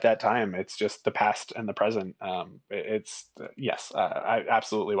movie at that time. It's just the past and the present. I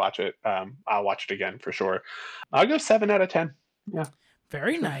absolutely watch it. I'll watch it again for sure. I'll go 7 out of 10. Yeah.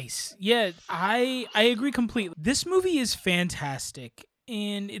 Very nice. Yeah, I agree completely. This movie is fantastic.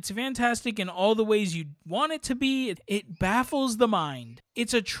 And it's fantastic in all the ways you want it to be. It baffles the mind.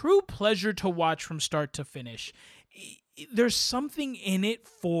 It's a true pleasure to watch from start to finish. There's something in it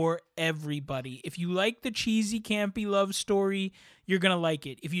for everybody. If you like the cheesy, campy love story, you're going to like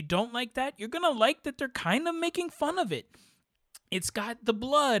it. If you don't like that, you're going to like that they're kind of making fun of it. It's got the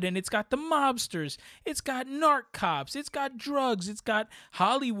blood, and it's got the mobsters. It's got narc cops. It's got drugs. It's got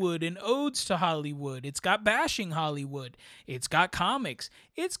Hollywood and odes to Hollywood. It's got bashing Hollywood. It's got comics.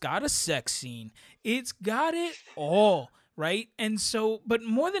 It's got a sex scene. It's got it all, right? And so, but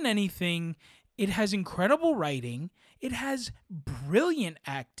more than anything, it has incredible writing. It has brilliant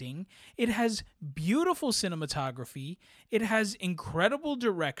acting. It has beautiful cinematography. It has incredible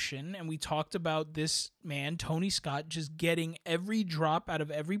direction. And we talked about this man, Tony Scott, just getting every drop out of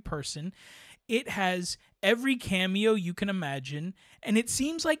every person. It has every cameo you can imagine. And it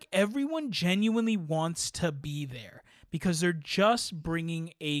seems like everyone genuinely wants to be there, because they're just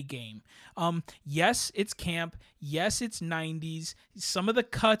bringing A game. Yes, it's camp. Yes, it's 90s. Some of the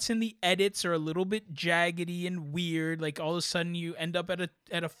cuts and the edits are a little bit jaggedy and weird. Like all of a sudden you end up at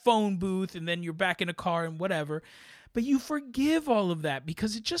a phone booth and then you're back in a car and whatever. But you forgive all of that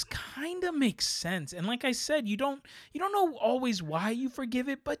because it just kind of makes sense. And like I said, you don't know always why you forgive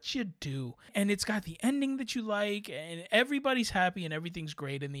it, but you do. And it's got the ending that you like, and everybody's happy and everything's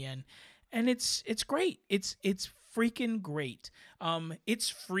great in the end. And it's great. It's freaking great. It's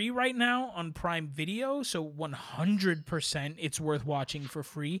free right now on Prime Video, so 100% it's worth watching for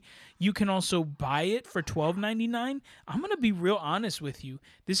free. You can also buy it for $12.99. I'm going to be real honest with you.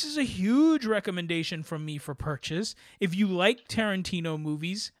 This is a huge recommendation from me for purchase. If you like Tarantino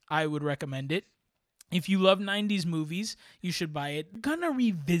movies, I would recommend it. If you love 90s movies, you should buy it. You're going to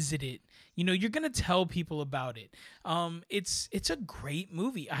revisit it. You're going to tell people about it. It's a great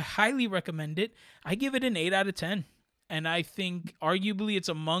movie. I highly recommend it. I give it an 8 out of 10. and I think arguably it's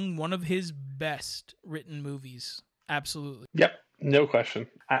among one of his best written movies. Absolutely. Yep, no question.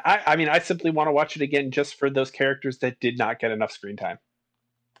 I mean, I simply want to watch it again just for those characters that did not get enough screen time.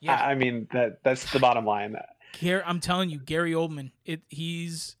 Yeah. I mean, that's the bottom line. I'm telling you, Gary Oldman,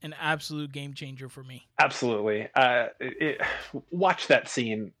 he's an absolute game changer for me. Absolutely. Watch that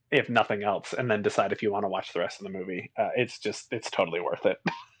scene, if nothing else, and then decide if you want to watch the rest of the movie. It's totally worth it.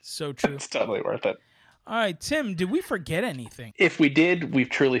 So true. It's totally worth it. All right, Tim, did we forget anything? If we did, we've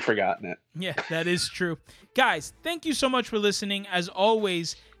truly forgotten it. Yeah, that is true. Guys, thank you so much for listening. As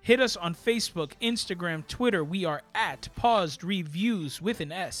always, hit us on Facebook, Instagram, Twitter. We are at Paused Reviews with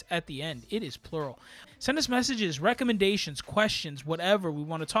an S at the end. It is plural. Send us messages, recommendations, questions, whatever. We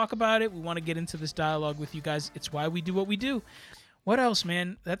want to talk about it. We want to get into this dialogue with you guys. It's why we do what we do. What else,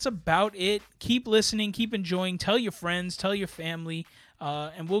 man? That's about it. Keep listening. Keep enjoying. Tell your friends. Tell your family.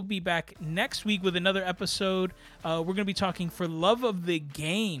 And we'll be back next week with another episode. We're going to be talking For Love of the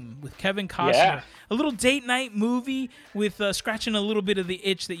Game with Kevin Costner. Yeah. A little date night movie with scratching a little bit of the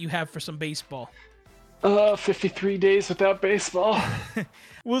itch that you have for some baseball. 53 days without baseball.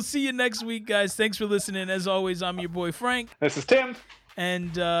 We'll see you next week, guys. Thanks for listening. As always, I'm your boy, Frank. This is Tim.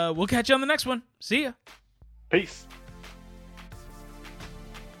 And we'll catch you on the next one. See ya. Peace.